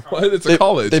 Dude, what? It's a They,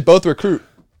 college. They both recruit.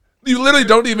 You literally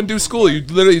don't even do school. You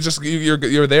literally just you're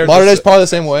there. Mater Dei's just- probably the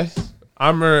same way.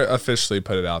 I'm gonna officially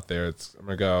put it out there. I'm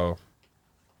gonna go,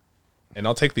 and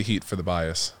I'll take the heat for the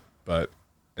bias, but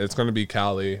it's gonna be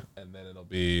Cali, and then it'll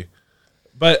be,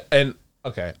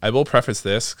 okay. I will preface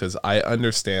this because I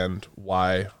understand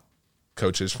why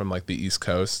coaches from like the East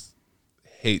Coast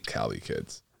hate Cali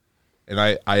kids, and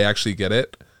I actually get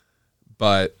it,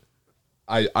 but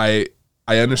I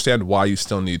understand why you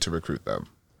still need to recruit them,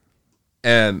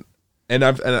 and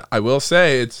I will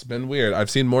say it's been weird. I've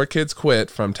seen more kids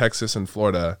quit from Texas and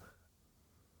Florida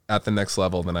at the next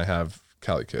level than I have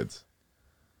Cali kids.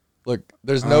 Look,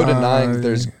 there's no denying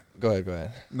Go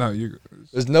ahead. No,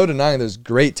 There's no denying there's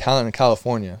great talent in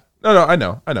California. No, I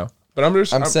know. But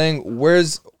I'm saying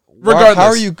where's. Regardless, how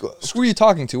are you? Who are you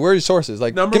talking to? Where are your sources?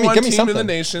 Like, number give me team something. in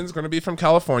the nation is going to be from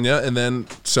California, and then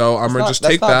so I'm going to just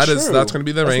take that as that's going to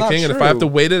be the ranking. And if I have to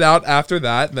wait it out after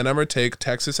that, then I'm going to take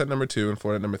Texas at number 2 and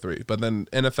Florida at number 3. But then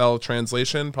NFL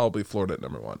translation, probably Florida at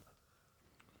number 1.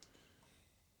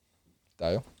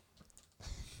 Dayo?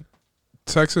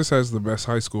 Texas has the best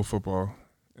high school football,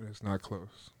 and it's not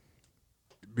close.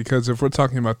 Because if we're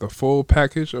talking about the full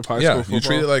package of high school football, you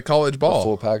treat it like college ball. The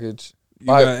full package. You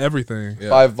got everything. Yeah.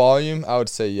 By volume, I would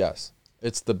say yes.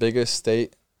 It's the biggest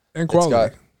state. And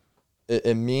quality.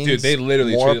 It means dude, they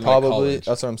literally more treat it probably. Like college.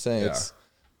 That's what I'm saying. Yeah.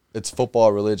 It's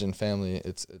football, religion, family.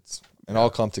 It's all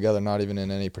come together, not even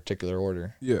in any particular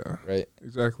order. Yeah. Right.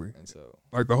 Exactly. And so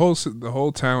like the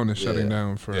whole town is shutting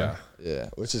down for. Yeah.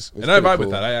 Which is and I vibe with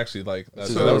that. I actually like that.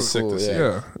 So that was sick to see.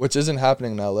 Yeah. Which isn't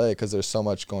happening in LA because there's so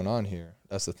much going on here.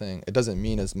 That's the thing. It doesn't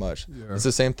mean as much. Yeah. It's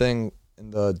the same thing. In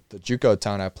the JUCO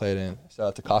town I played in, shout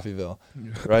out to Coffeyville,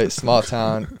 right? Small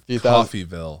town, few thousand.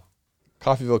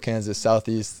 Coffeyville, Kansas,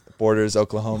 southeast borders,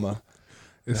 Oklahoma.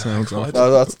 It sounds awful.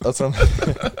 No, that's what I'm.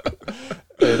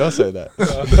 Hey, don't say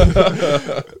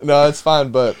that. No, it's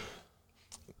fine, but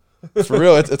for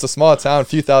real, it's a small town,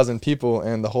 few thousand people,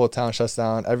 and the whole town shuts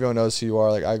down. Everyone knows who you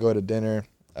are. Like I go to dinner,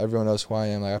 everyone knows who I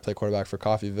am. Like I play quarterback for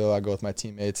Coffeyville. I go with my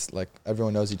teammates. Like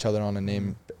everyone knows each other on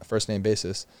a first name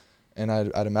basis. And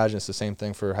I'd imagine it's the same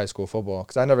thing for high school football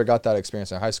because I never got that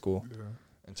experience in high school,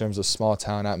 in terms of small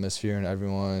town atmosphere and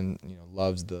everyone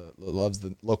loves the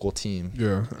local team.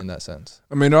 Yeah, in that sense.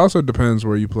 I mean, it also depends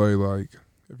where you play. Like,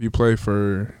 if you play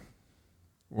for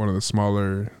one of the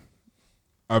smaller,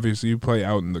 obviously you play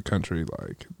out in the country.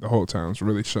 Like the whole town's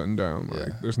really shutting down.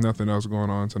 Like there's nothing else going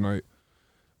on tonight.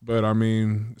 But I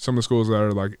mean, some of the schools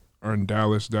that are in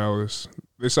Dallas,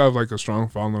 they still have like a strong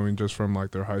following just from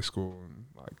like their high school.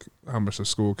 Like how much the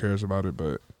school cares about it,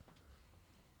 but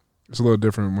it's a little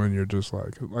different when you're just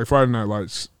like Friday Night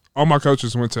Lights. All my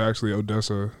coaches went to actually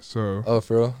Odessa, so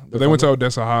for real? But they went to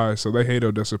Odessa High, so they hate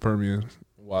Odessa Permian.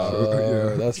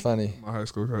 Wow, that's funny. My high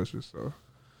school coaches, so.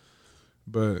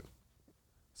 But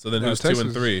so then who's Texas, 2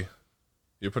 and 3?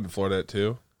 You're putting Florida at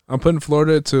 2. I'm putting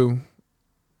Florida at 2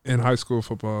 in high school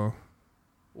football.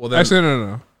 Well, then actually,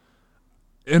 no.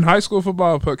 In high school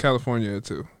football, I'll put California at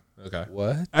 2. Okay.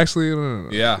 What? Actually, no.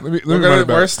 Yeah.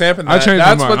 We're stamping that. I changed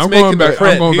That's my mind. what's making the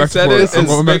print. He said it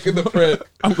is making the print.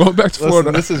 I'm going back to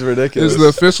Florida. Listen, this is ridiculous. It's the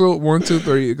official 1, 2,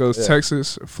 3. It goes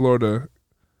Texas, Florida.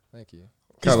 Thank you.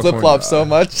 He's flip-flopped so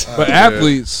much. But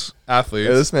athletes. Yeah,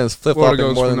 this man's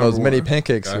flip-flopping more than those mini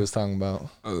pancakes he was talking about.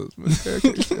 I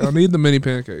need the mini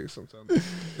pancakes sometimes.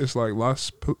 It's like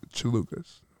Las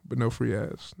Chalucas, but no free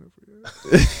ads.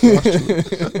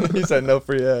 He said no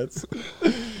free ads.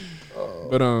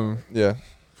 But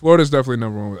Florida's definitely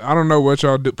number 1. I don't know what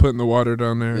y'all put in the water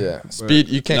down there. Yeah, speed.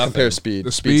 You can't compare speed.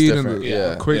 The speed and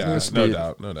the quickness. No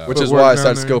doubt. Which is why I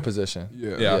said skill position.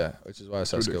 Yeah. Which is why I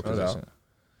said skill position.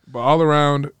 But all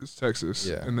around it's Texas.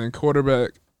 Yeah. And then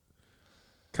quarterback,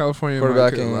 California.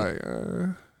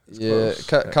 Quarterbacking.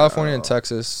 California and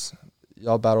Texas,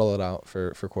 y'all battle it out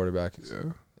for quarterback.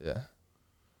 Yeah.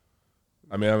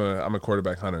 I mean, I'm a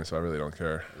quarterback hunter, so I really don't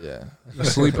care. Yeah. The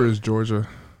sleeper is Georgia.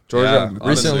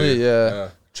 Recently,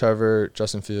 Trevor,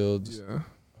 Justin Fields. Yeah.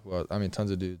 Well, I mean, tons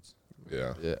of dudes.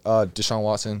 Yeah. Deshaun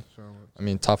Watson. I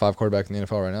mean, top 5 quarterback in the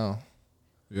NFL right now.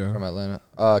 Yeah. From Atlanta.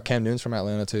 Cam Newton's from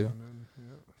Atlanta too.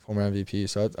 Former MVP.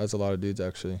 So that's a lot of dudes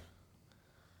actually.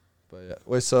 But yeah.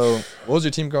 Wait. So, what was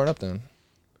your team growing up then?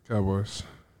 Cowboys.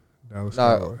 Dallas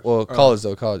Cowboys. Well, college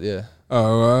though. College. Yeah.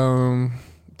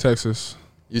 Texas.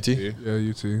 UT. Yeah,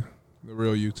 UT. The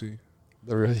real UT.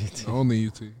 The real UT. The only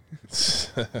UT.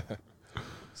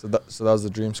 So that was the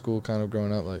dream school kind of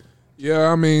growing up, like.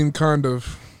 Yeah, I mean, kind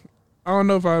of. I don't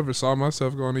know if I ever saw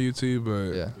myself going to UT,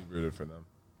 but yeah, you rooted for them.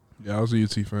 Yeah, I was a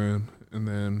UT fan, and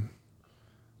then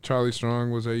Charlie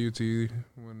Strong was at UT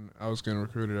when I was getting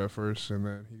recruited at first, and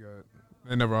then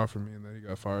they never offered me, and then he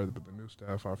got fired, but the new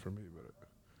staff offered me, but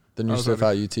the new staff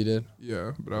at UT did.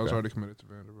 Yeah, but I was already committed to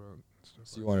Vanderbilt.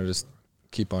 So you want to just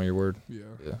keep on your word. Yeah.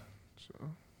 So,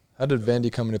 how did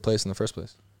Vandy come into place in the first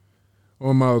place?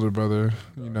 Well, my older brother,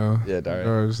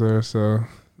 Dario was there, so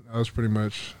that was pretty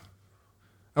much.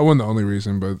 That wasn't the only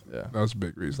reason, but that was a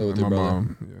big reason. So with my your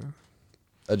mom,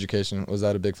 Education, was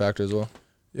that a big factor as well?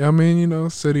 Yeah, I mean,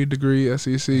 city degree,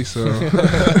 SEC, so.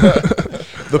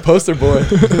 The poster boy.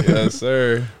 Yes,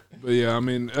 sir. But yeah, I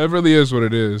mean, it really is what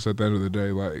it is at the end of the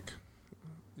day. Like,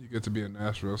 you get to be in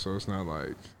Nashville, so it's not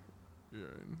like you're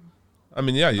in I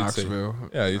mean, yeah, you'd Knoxville. say.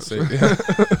 Yeah, you'd say.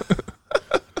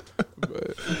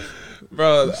 But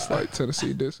Bro, It's like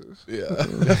Tennessee disses. Yeah.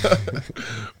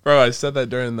 Bro, I said that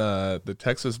during the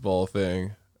Texas Bowl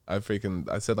thing. I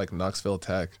said like Knoxville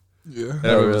Tech. Yeah. And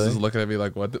everyone was just looking at me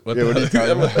like, what the what are you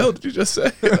talking what the hell did you just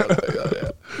say? And I was like, oh,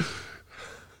 yeah.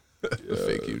 The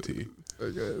fake UT.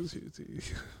 Fake ass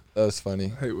UT. That was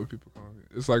funny. I hate when people call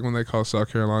it. It's like when they call South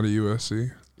Carolina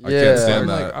USC. I can't stand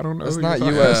Like, that. I don't know. It's who not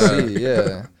you're talking USC.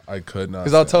 Yeah. I could not.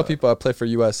 Because I'll stand tell that. people I play for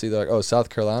USC. They're like, "Oh, South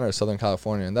Carolina or Southern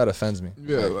California," and that offends me.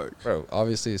 Yeah, like Bro,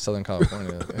 obviously Southern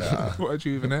California. Yeah. why'd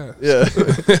you even ask? Yeah.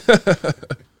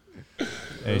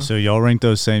 Hey, so y'all rank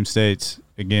those same states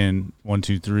again, 1,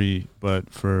 2, 3, but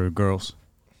for girls.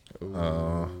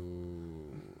 Oh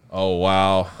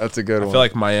wow. That's a good I one. feel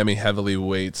like Miami heavily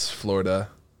weights Florida.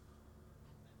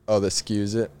 Oh, that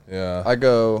skews it. Yeah. I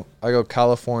go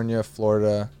California,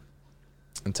 Florida,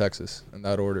 and Texas in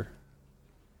that order.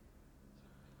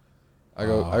 I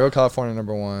go California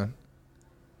number 1.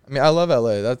 I mean, I love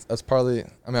LA. That's partly.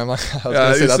 I mean, I'm like, I was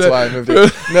gonna say that's why I moved here.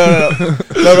 No.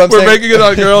 But We're making it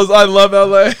on girls. I love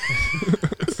LA.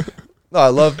 No, I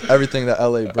love everything that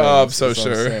LA brings. Oh, I'm so is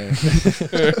what sure. I'm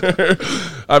saying.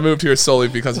 I moved here solely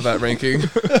because of that ranking.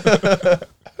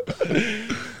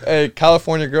 Hey,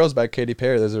 California Girls by Katy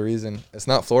Perry. There's a reason. It's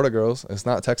not Florida Girls. It's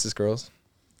not Texas Girls.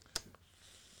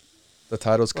 The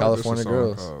title's California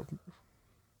Girls.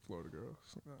 Florida Girls.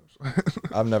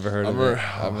 I've never heard of it.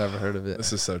 I've never heard of it.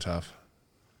 This is so tough.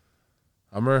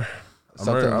 I'm gonna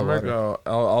Something in the water. go.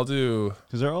 I'll do.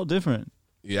 Because they're all different.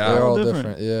 Yeah. They're all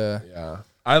different. different. Yeah. Yeah.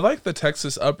 I like the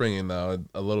Texas upbringing though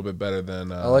a little bit better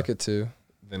than. I like it too.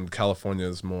 Than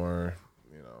California's more,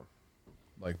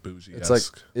 like bougie. It's like,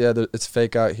 yeah, it's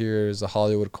fake out here. Is a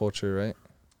Hollywood culture, right?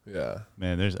 Yeah.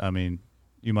 Man,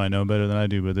 you might know better than I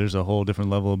do, but there's a whole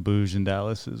different level of bouge in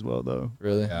Dallas as well, though.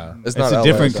 Really? Yeah. It's It's not a LA,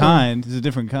 different though. kind. It's a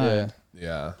different kind.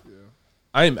 Yeah.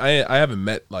 I haven't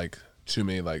met like too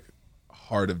many like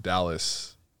heart of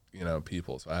Dallas,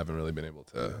 people, so I haven't really been able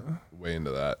to weigh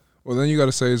into that. Well, then you got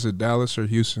to say, is it Dallas or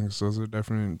Houston? Because those are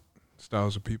different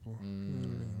styles of people.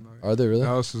 Are they really?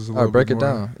 Dallas is a All little right, break bit it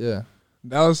more, down. Yeah.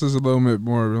 Dallas is a little bit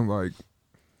more like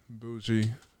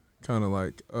bougie, kind of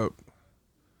like up.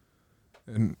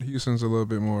 And Houston's a little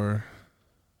bit more.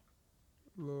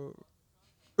 A little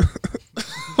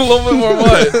bit more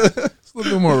what? It's a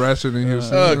little bit more ratchet than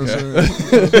Houston. Okay. You know what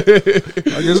I'm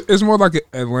saying? Like it's more like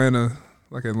Atlanta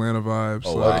vibes.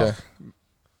 Oh, like wow. Okay.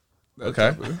 that Okay.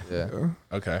 type of- Yeah.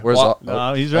 Okay. Where's Well,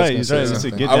 No, he's I was right. gonna He's say right. It's a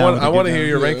something. get I down. want to get hear down.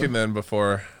 your Yeah. ranking then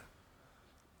before.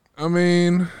 I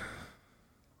mean,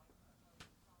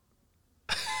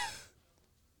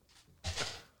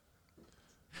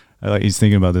 He's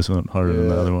thinking about this one harder than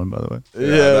the other one, by the way.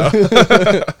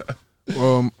 Yeah.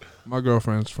 well, my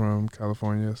girlfriend's from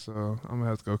California, so I'm gonna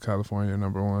have to go California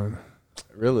number 1.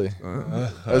 Really?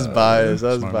 That's biased.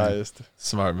 That's Smart man. biased.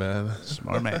 Smart man.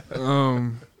 Smart man.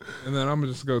 And then I'm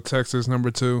gonna just go Texas number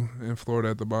 2 and Florida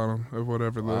at the bottom of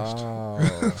whatever list. Wow.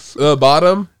 The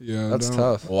bottom? Yeah, That's don't-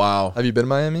 tough. Wow. Have you been to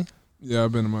Miami? Yeah,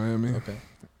 I've been to Miami. Okay.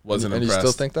 Wasn't and impressed. you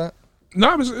still think that?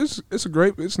 No, it's a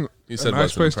great. It's a You said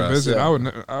nice wasn't place to impressed. visit.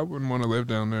 Yeah. I wouldn't want to live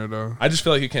down there though. I just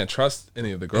feel like you can't trust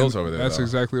any of the girls And over there. That's though.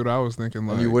 exactly what I was thinking.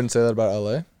 Like And you wouldn't say that about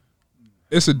LA?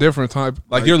 it's a different type.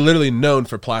 Like you're literally known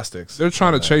for plastics. They're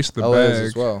trying to chase the LA is bag,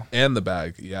 as well. And the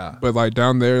bag, yeah. but like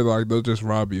down there, like they'll just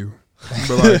rob you.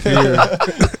 But like here,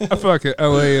 I feel like in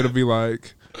LA it'll be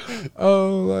like,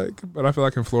 but I feel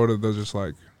like in Florida they'll just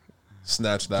like,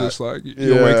 Snatch that. just like you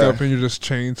wake Yeah. up and you're just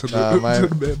chained to Nah, to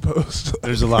the bedpost.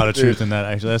 There's a lot of truth in that,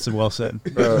 actually. That's well said.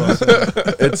 Bro,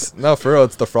 it's no, for real.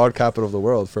 It's the fraud capital of the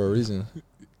world for a reason.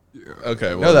 Okay,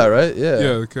 You well, know that, right? Yeah.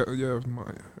 yeah,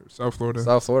 South Florida.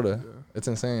 South Florida. Yeah. It's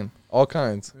insane. All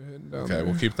kinds. They're heading down Okay, there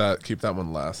we'll keep that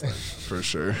one last then, for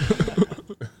sure.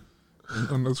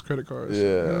 on those credit cards. Yeah.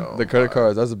 Oh, The credit my.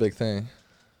 cards. That's a big thing.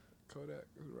 Kodak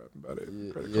was rapping about it.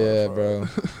 Credit card Yeah, fraud. bro.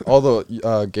 All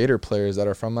the Gator players that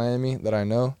are from Miami that I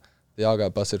know, they all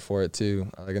got busted for it too.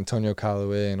 Like Antonio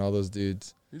Callaway and all those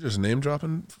dudes. You just name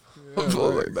dropping Yeah,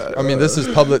 like that. I mean, this is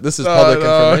public. This is No, public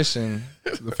no. information.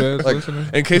 The feds Like- listening.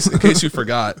 In case you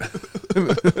forgot.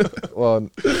 Well, all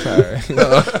right.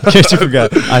 In case you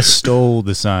forgot, I stole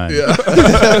the sign. Yeah.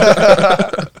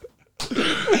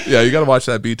 Yeah, you gotta watch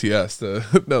that BTS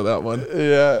to know that one.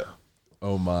 Yeah.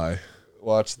 Oh my.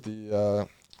 Watch the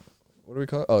what do we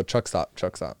call it? Oh, truck stop.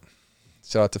 Truck stop.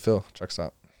 Shout out to Phil. Truck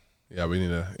stop. Yeah, we need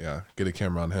to get a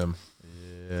camera on him.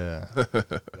 Yeah.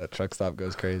 That truck stop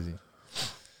goes crazy.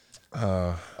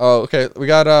 Okay. We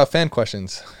got fan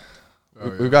questions.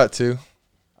 We've got 2.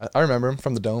 I remember them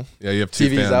from the Dome. Yeah, you have 2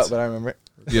 TV's fans. out, but I remember it.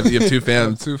 You have 2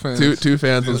 fans. Two fans. Two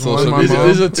fans on There's one social my media. mom.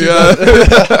 These are 2.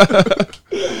 Yeah.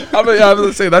 I was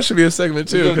gonna say that should be a segment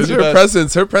too, because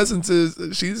her presence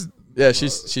is she's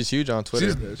huge on Twitter.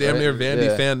 She's damn near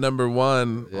Vandy fan number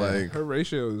one. Yeah. Like her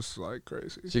ratio is like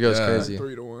crazy. She goes crazy,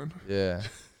 3-1. Yeah.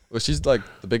 Well, she's like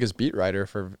the biggest beat writer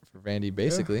for Vandy,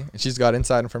 basically. And she's got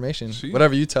inside information.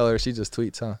 Whatever you tell her, she just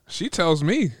tweets, huh? She tells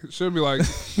me. She'll be like,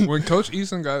 when Coach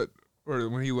Eason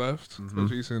when he left,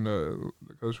 Coach Eason, the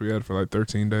coach we had for like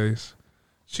 13 days,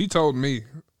 she told me.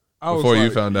 Before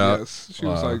you found out? Yes. She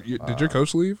was like, did your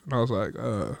coach leave? And I was like,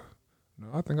 no,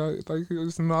 I think he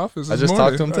was in the office I just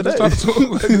talked to him today.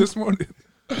 This morning.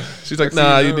 She's like,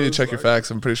 nah, you need to check your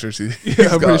facts. I'm pretty sure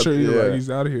I'm pretty sure he's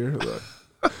out of here.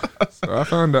 So I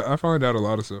found out a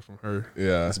lot of stuff from her.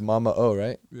 Yeah, it's Mama O,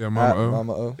 right? Yeah, Mama O.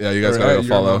 Mama O. Yeah, you guys gotta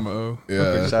follow. Mama O. Yeah,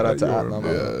 okay, shout out to Mama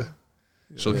O.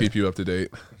 She'll keep you up to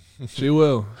date. She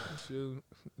will.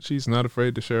 She's not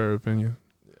afraid to share her opinion.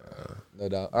 Yeah, no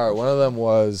doubt. All right, one of them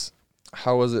was,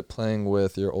 how was it playing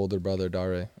with your older brother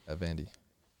Dare at Vandy?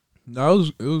 No,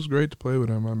 it was great to play with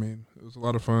him. I mean, it was a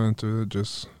lot of fun to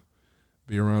just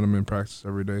be around him in practice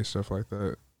every day, stuff like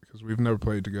that. Because we've never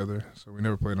played together, so we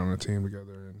never played on a team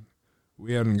together, and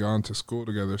we hadn't gone to school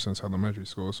together since elementary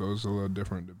school, so it was a little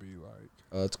different to be like,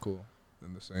 oh, that's cool,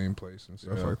 in the same place and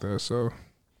stuff like that. So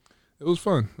it was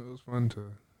fun. It was fun to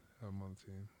have him on the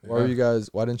team. Why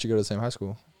didn't you go to the same high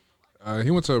school?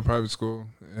 He went to a private school,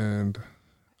 and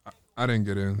I didn't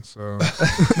get in, so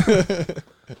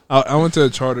I went to a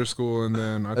charter school, and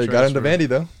then I got into Vandy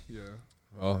though. Yeah.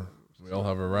 Well, we all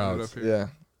have our routes. Yeah.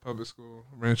 Public school,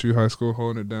 Rancho High School,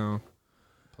 holding it down.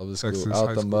 Public school,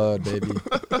 out the mud, baby.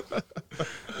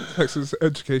 Texas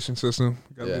education system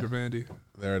got me to Vandy.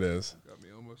 There it is. Got me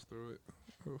almost through it.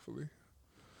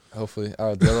 Hopefully. All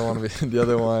right. The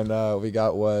other one we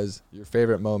got was your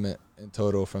favorite moment in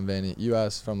total from Vandy. You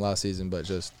asked from last season, but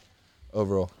just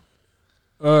overall.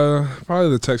 Probably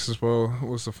the Texas Bowl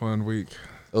was a fun week.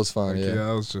 It was fun. Yeah,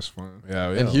 that was just fun.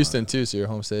 Yeah, in Houston too, so your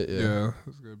home state. Yeah, it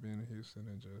was good being in Houston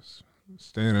and just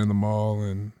staying in the mall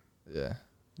and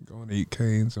going to eat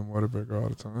Cane's and Whataburger all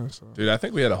the time. So. Dude, I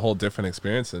think we had a whole different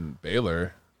experience in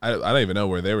Baylor. I don't even know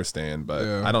where they were staying, but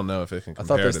I don't know if it can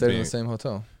compare. I thought they stayed in the same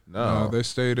hotel. No, they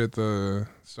stayed at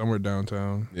somewhere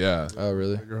downtown. Yeah. Oh,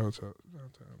 really? Bigger hotel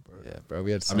downtown. But yeah, bro,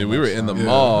 we had. We were in the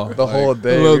mall the whole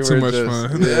day. A little too much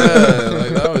fun. Yeah,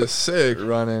 like that was sick.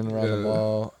 Running around the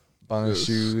mall, buying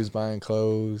shoes, buying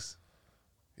clothes.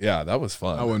 Yeah, that was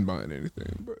fun. I wasn't buying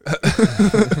anything, but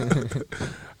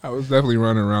I was definitely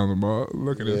running around the mall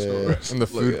looking at stores. In the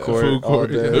food court all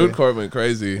day. Food court went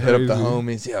crazy. Hit up the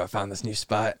homies. Yeah, I found this new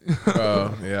spot.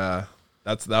 Oh, yeah.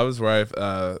 That was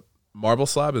where marble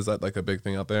slab, is that like a big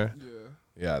thing out there? Yeah.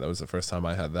 Yeah, that was the first time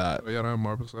I had that. Oh, yeah, I don't have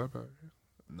marble slab out here.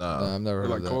 No, I've never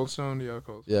heard of that. Cold Stone? Yeah,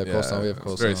 Cold Stone. Yeah, Cold Stone. We have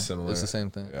Cold Stone. Very similar. It's the same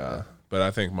thing. Yeah. But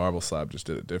I think marble slab just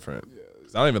did it different. Yeah.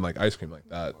 I don't even like ice cream like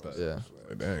that. But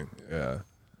like, dang. Yeah.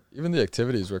 Even the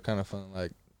activities were kind of fun.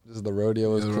 Like, the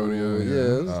rodeo was cool. Rodeo,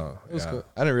 it was cool.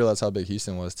 I didn't realize how big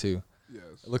Houston was, too. Yes.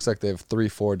 It looks like they have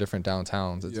 3-4 different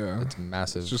downtowns. It's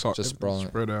massive. It's just sprawling.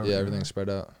 Spread out. Yeah, everything's spread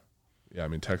out. Yeah,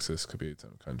 Texas could be its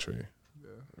own country. Yeah.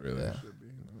 Really.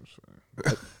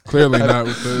 Yeah. Clearly not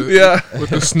with the with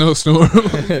the snowstorm.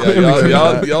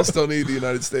 y'all still need the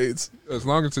United States. As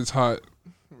long as it's hot,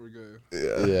 we're good.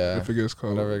 Yeah. If it gets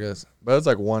cold. Whatever it gets. But it's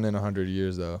like 1 in 100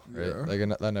 years, though, right? Yeah.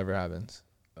 Like, that never happens.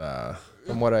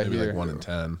 From what I hear. Like 1 in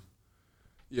 10.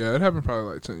 Yeah, it happened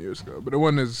probably like 10 years ago. But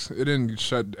it didn't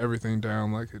shut everything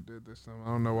down like it did this time. I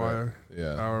don't know why.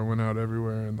 Yeah. Power went out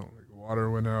everywhere and water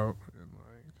went out. And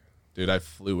dude, I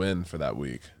flew in for that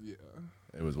week. Yeah.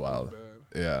 It was wild.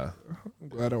 Yeah. I'm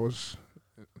glad I was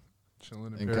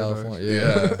chilling in California.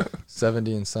 Yeah.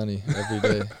 70 and sunny every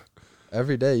day.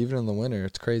 Every day, even in the winter.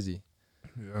 It's crazy.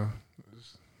 Yeah.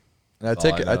 And I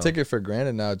take it for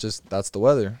granted now. Just that's the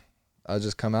weather. I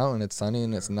just come out and it's sunny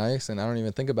and it's nice and I don't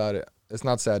even think about it. It's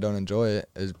not to say I don't enjoy it,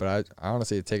 but I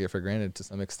honestly take it for granted to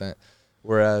some extent.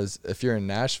 Whereas if you're in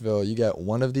Nashville, you get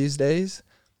one of these days,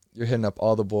 you're hitting up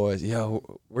all the boys.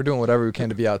 Yo, we're doing whatever we can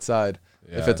to be outside.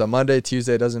 Yeah. If it's a Monday,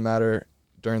 Tuesday, doesn't matter.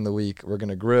 During the week, we're going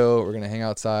to grill. We're going to hang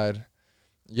outside.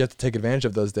 You have to take advantage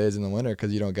of those days in the winter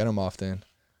because you don't get them often.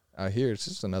 Out here, it's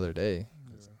just another day.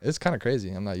 Yeah. It's kind of crazy.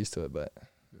 I'm not used to it, but.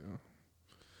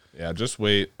 Yeah, just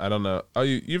wait. I don't know. Oh,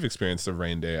 you've experienced a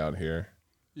rain day out here.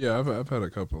 Yeah, I've had a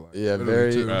couple.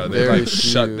 Very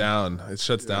shut down. It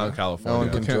shuts down California.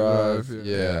 No one can drive.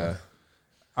 Yeah.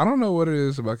 I don't know what it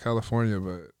is about California,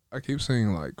 but I keep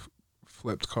seeing like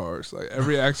flipped cars. Like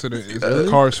every accident is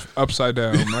cars upside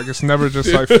down. Like it's never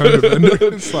just like fender bender.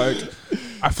 It's like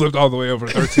I flipped all the way over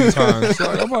 13 times.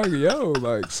 Like I'm like, yo,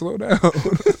 like slow down.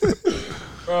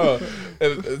 Bro,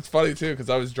 it's funny too because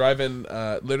I was driving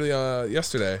literally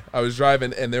yesterday. I was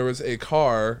driving and there was a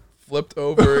car flipped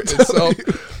over itself.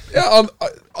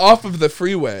 Off of the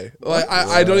freeway. Like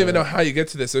I don't even know how you get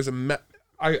to this. There's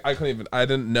I couldn't even. I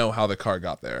didn't know how the car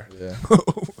got there. Yeah,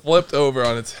 flipped over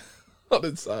on its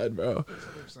side, bro.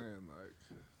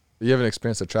 You haven't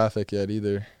experienced the traffic yet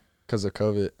either because of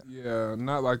COVID. Yeah,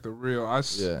 not like the real. I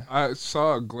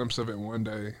saw a glimpse of it one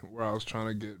day where I was trying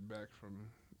to get back from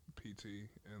PT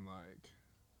and like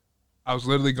I was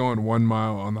literally going 1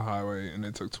 mile on the highway and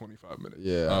it took 25 minutes.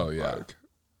 Yeah. Oh yeah. Like,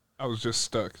 I was just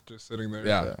stuck, just sitting there.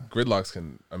 Yeah. Gridlocks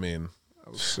can. I mean,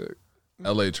 I was sick.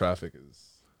 LA traffic is.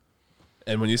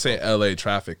 And when you say LA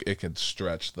traffic, it can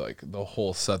stretch like the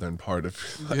whole southern part of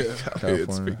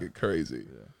it's freaking crazy.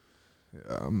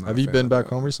 Yeah. Have you been back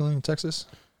home recently in Texas?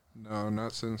 No,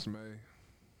 not since May.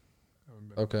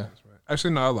 Okay.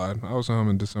 Actually, no, I lied. I was home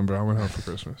in December. I went home for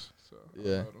Christmas. So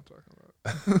Yeah. I don't know what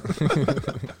I'm talking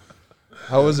about.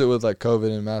 How was it with like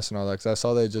COVID and masks and all that? Because I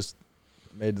saw they just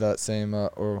made that same,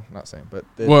 or not same, but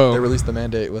they released the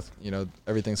mandate with,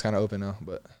 everything's kind of open now.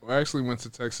 But I actually went to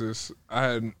Texas. I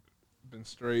had been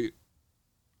straight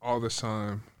all this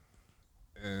time,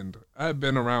 and I had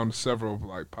been around several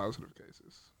like positive cases.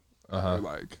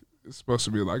 Like it's supposed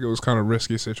to be like it was kind of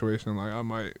risky situation. Like I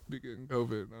might be getting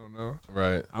COVID. I don't know.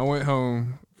 Right. I went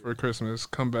home for Christmas.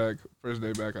 Come back first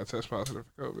day back. I test positive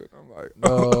for COVID. I'm like,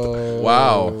 oh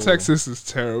wow, Texas is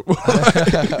terrible.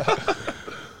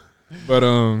 But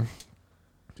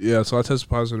yeah. So I tested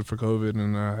positive for COVID,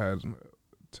 and I had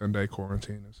a 10-day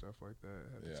quarantine and stuff like that.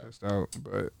 I had to test out,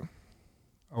 but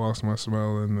I lost my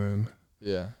smell and then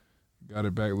got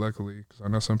it back luckily because I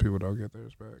know some people don't get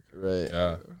theirs back. Right.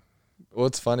 Yeah. Well,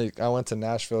 it's funny. I went to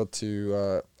Nashville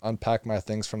to unpack my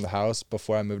things from the house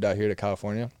before I moved out here to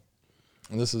California.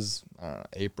 And this is, I don't know,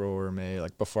 April or May,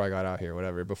 like before I got out here,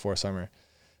 whatever, before summer.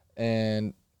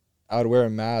 And I would wear a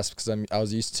mask because I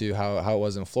was used to how it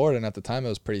was in Florida. And at the time, it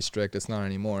was pretty strict. It's not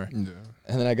anymore. Yeah.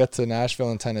 And then I got to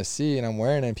Nashville in Tennessee, and I'm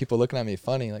wearing it, and people looking at me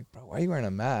funny, like, bro, why are you wearing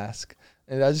a mask?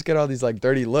 And I just get all these, like,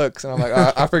 dirty looks. And I'm like,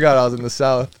 I forgot I was in the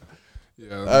South.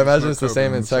 Yeah, I imagine it's the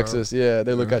same in Texas. Yeah,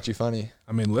 they look at you funny.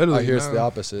 I mean, literally. Out here it's the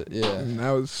opposite. Yeah.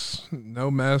 Now it's no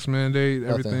mask mandate,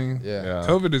 everything. Yeah.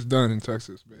 COVID is done in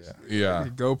Texas, basically. Yeah. You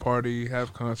go party,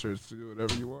 have concerts, do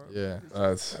whatever you want. Yeah.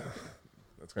 That's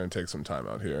going to take some time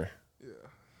out here. Yeah.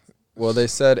 Well, they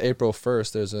said April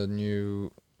 1st there's a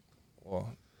new,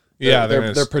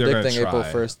 they're predicting April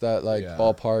 1st that like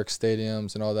ballparks,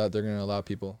 stadiums, and all that, they're going to allow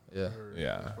people. Yeah.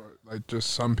 Yeah. Like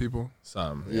just some people?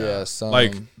 Some. Yeah, some.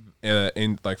 Like,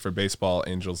 like for baseball,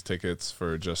 Angels tickets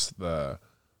for just the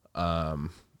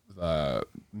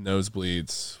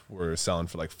nosebleeds were selling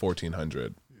for like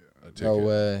 $1,400 a ticket. No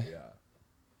way. Yeah.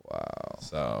 Wow.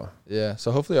 So. Yeah.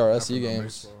 So hopefully our SE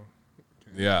games.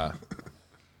 Yeah.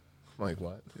 Like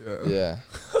what? Yeah.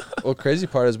 Well, crazy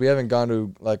part is we haven't gone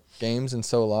to like games in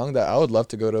so long that I would love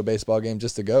to go to a baseball game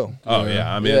just to go. Oh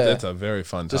yeah, I mean it's a very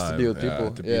fun time just to be with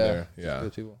people. To be there. Yeah. To be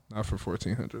with people. Not for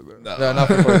 $1,400 though. No, not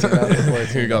for 14. Not for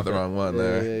 14. You got the wrong one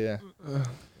there. Yeah.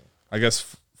 I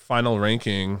guess final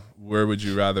ranking. Where would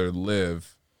you rather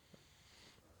live?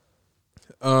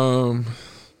 It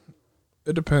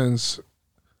depends.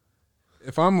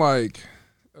 If I'm like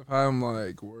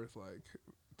worth like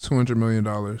 $200 million,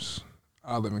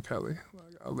 I live in Cali.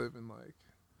 Like I live in like.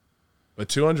 But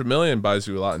 $200 million buys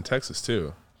you a lot in Texas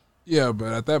too. Yeah,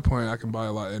 but at that point, I can buy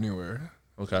a lot anywhere.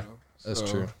 Okay, you know? That's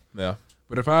true. Yeah.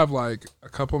 But if I have like a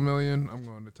couple million, I'm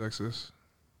going to Texas.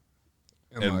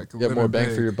 And like get more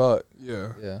bang for your buck.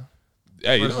 Yeah. Yeah.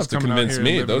 Yeah, you don't have to convince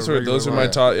me. Those are my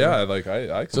thoughts. Yeah, like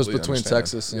I. So it's between understand.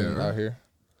 Texas and out here.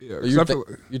 Yeah.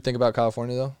 You think about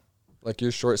California though, like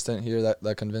your short stint here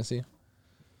that convinced you?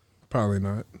 Probably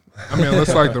not. I mean,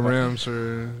 unless like the Rams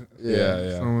or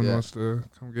someone wants to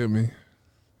come get me,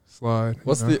 slide.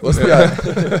 What's the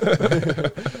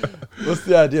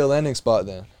ideal landing spot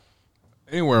then?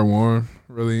 Anywhere warm,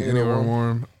 really. Anywhere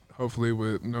warm. Hopefully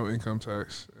with no income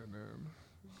tax. And then.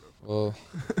 Well.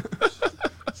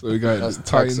 So we got Titans,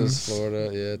 Texas,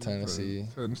 Florida, Tennessee,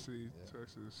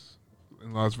 Texas,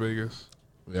 and Las Vegas.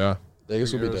 Yeah.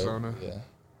 Vegas would be Arizona. dope.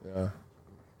 Yeah.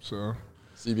 So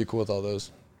you'd be cool with all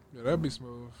those. Yeah, that'd be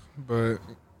smooth. But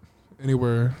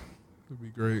anywhere would be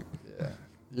great. Yeah.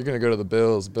 You're going to go to the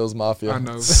Bills Mafia. I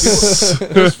know.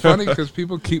 It's funny because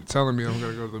people keep telling me I'm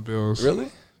going to go to the Bills. Really?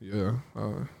 Yeah.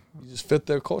 You just fit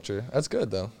their culture. That's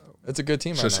good, though. It's a good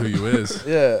team right now. Just who you is.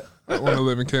 Yeah. I want to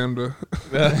live in Canada.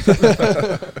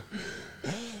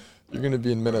 You're going to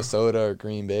be in Minnesota or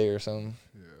Green Bay or something.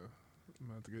 Yeah. I'm going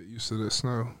to have to get used to the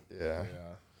snow. Yeah.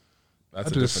 That's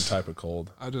a different type of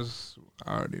cold. I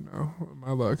already know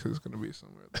my luck is gonna be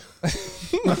somewhere.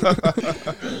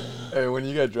 Hey, when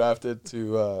you get drafted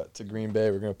to Green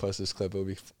Bay, we're gonna post this clip. It'll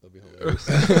be hilarious.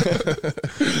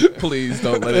 Please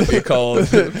don't let it be cold.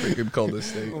 Freaking coldest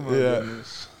state. Oh my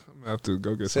goodness. I'm gonna have to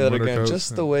go get Say some that winter again, coats.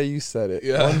 just the way you said it.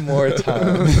 Yeah. One more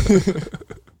time.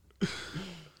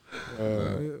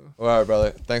 All right,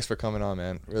 brother. Thanks for coming on,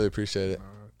 man. Really appreciate it.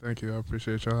 Thank you. I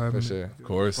appreciate y'all having me. For sure. Of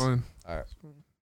course. Fun. All right.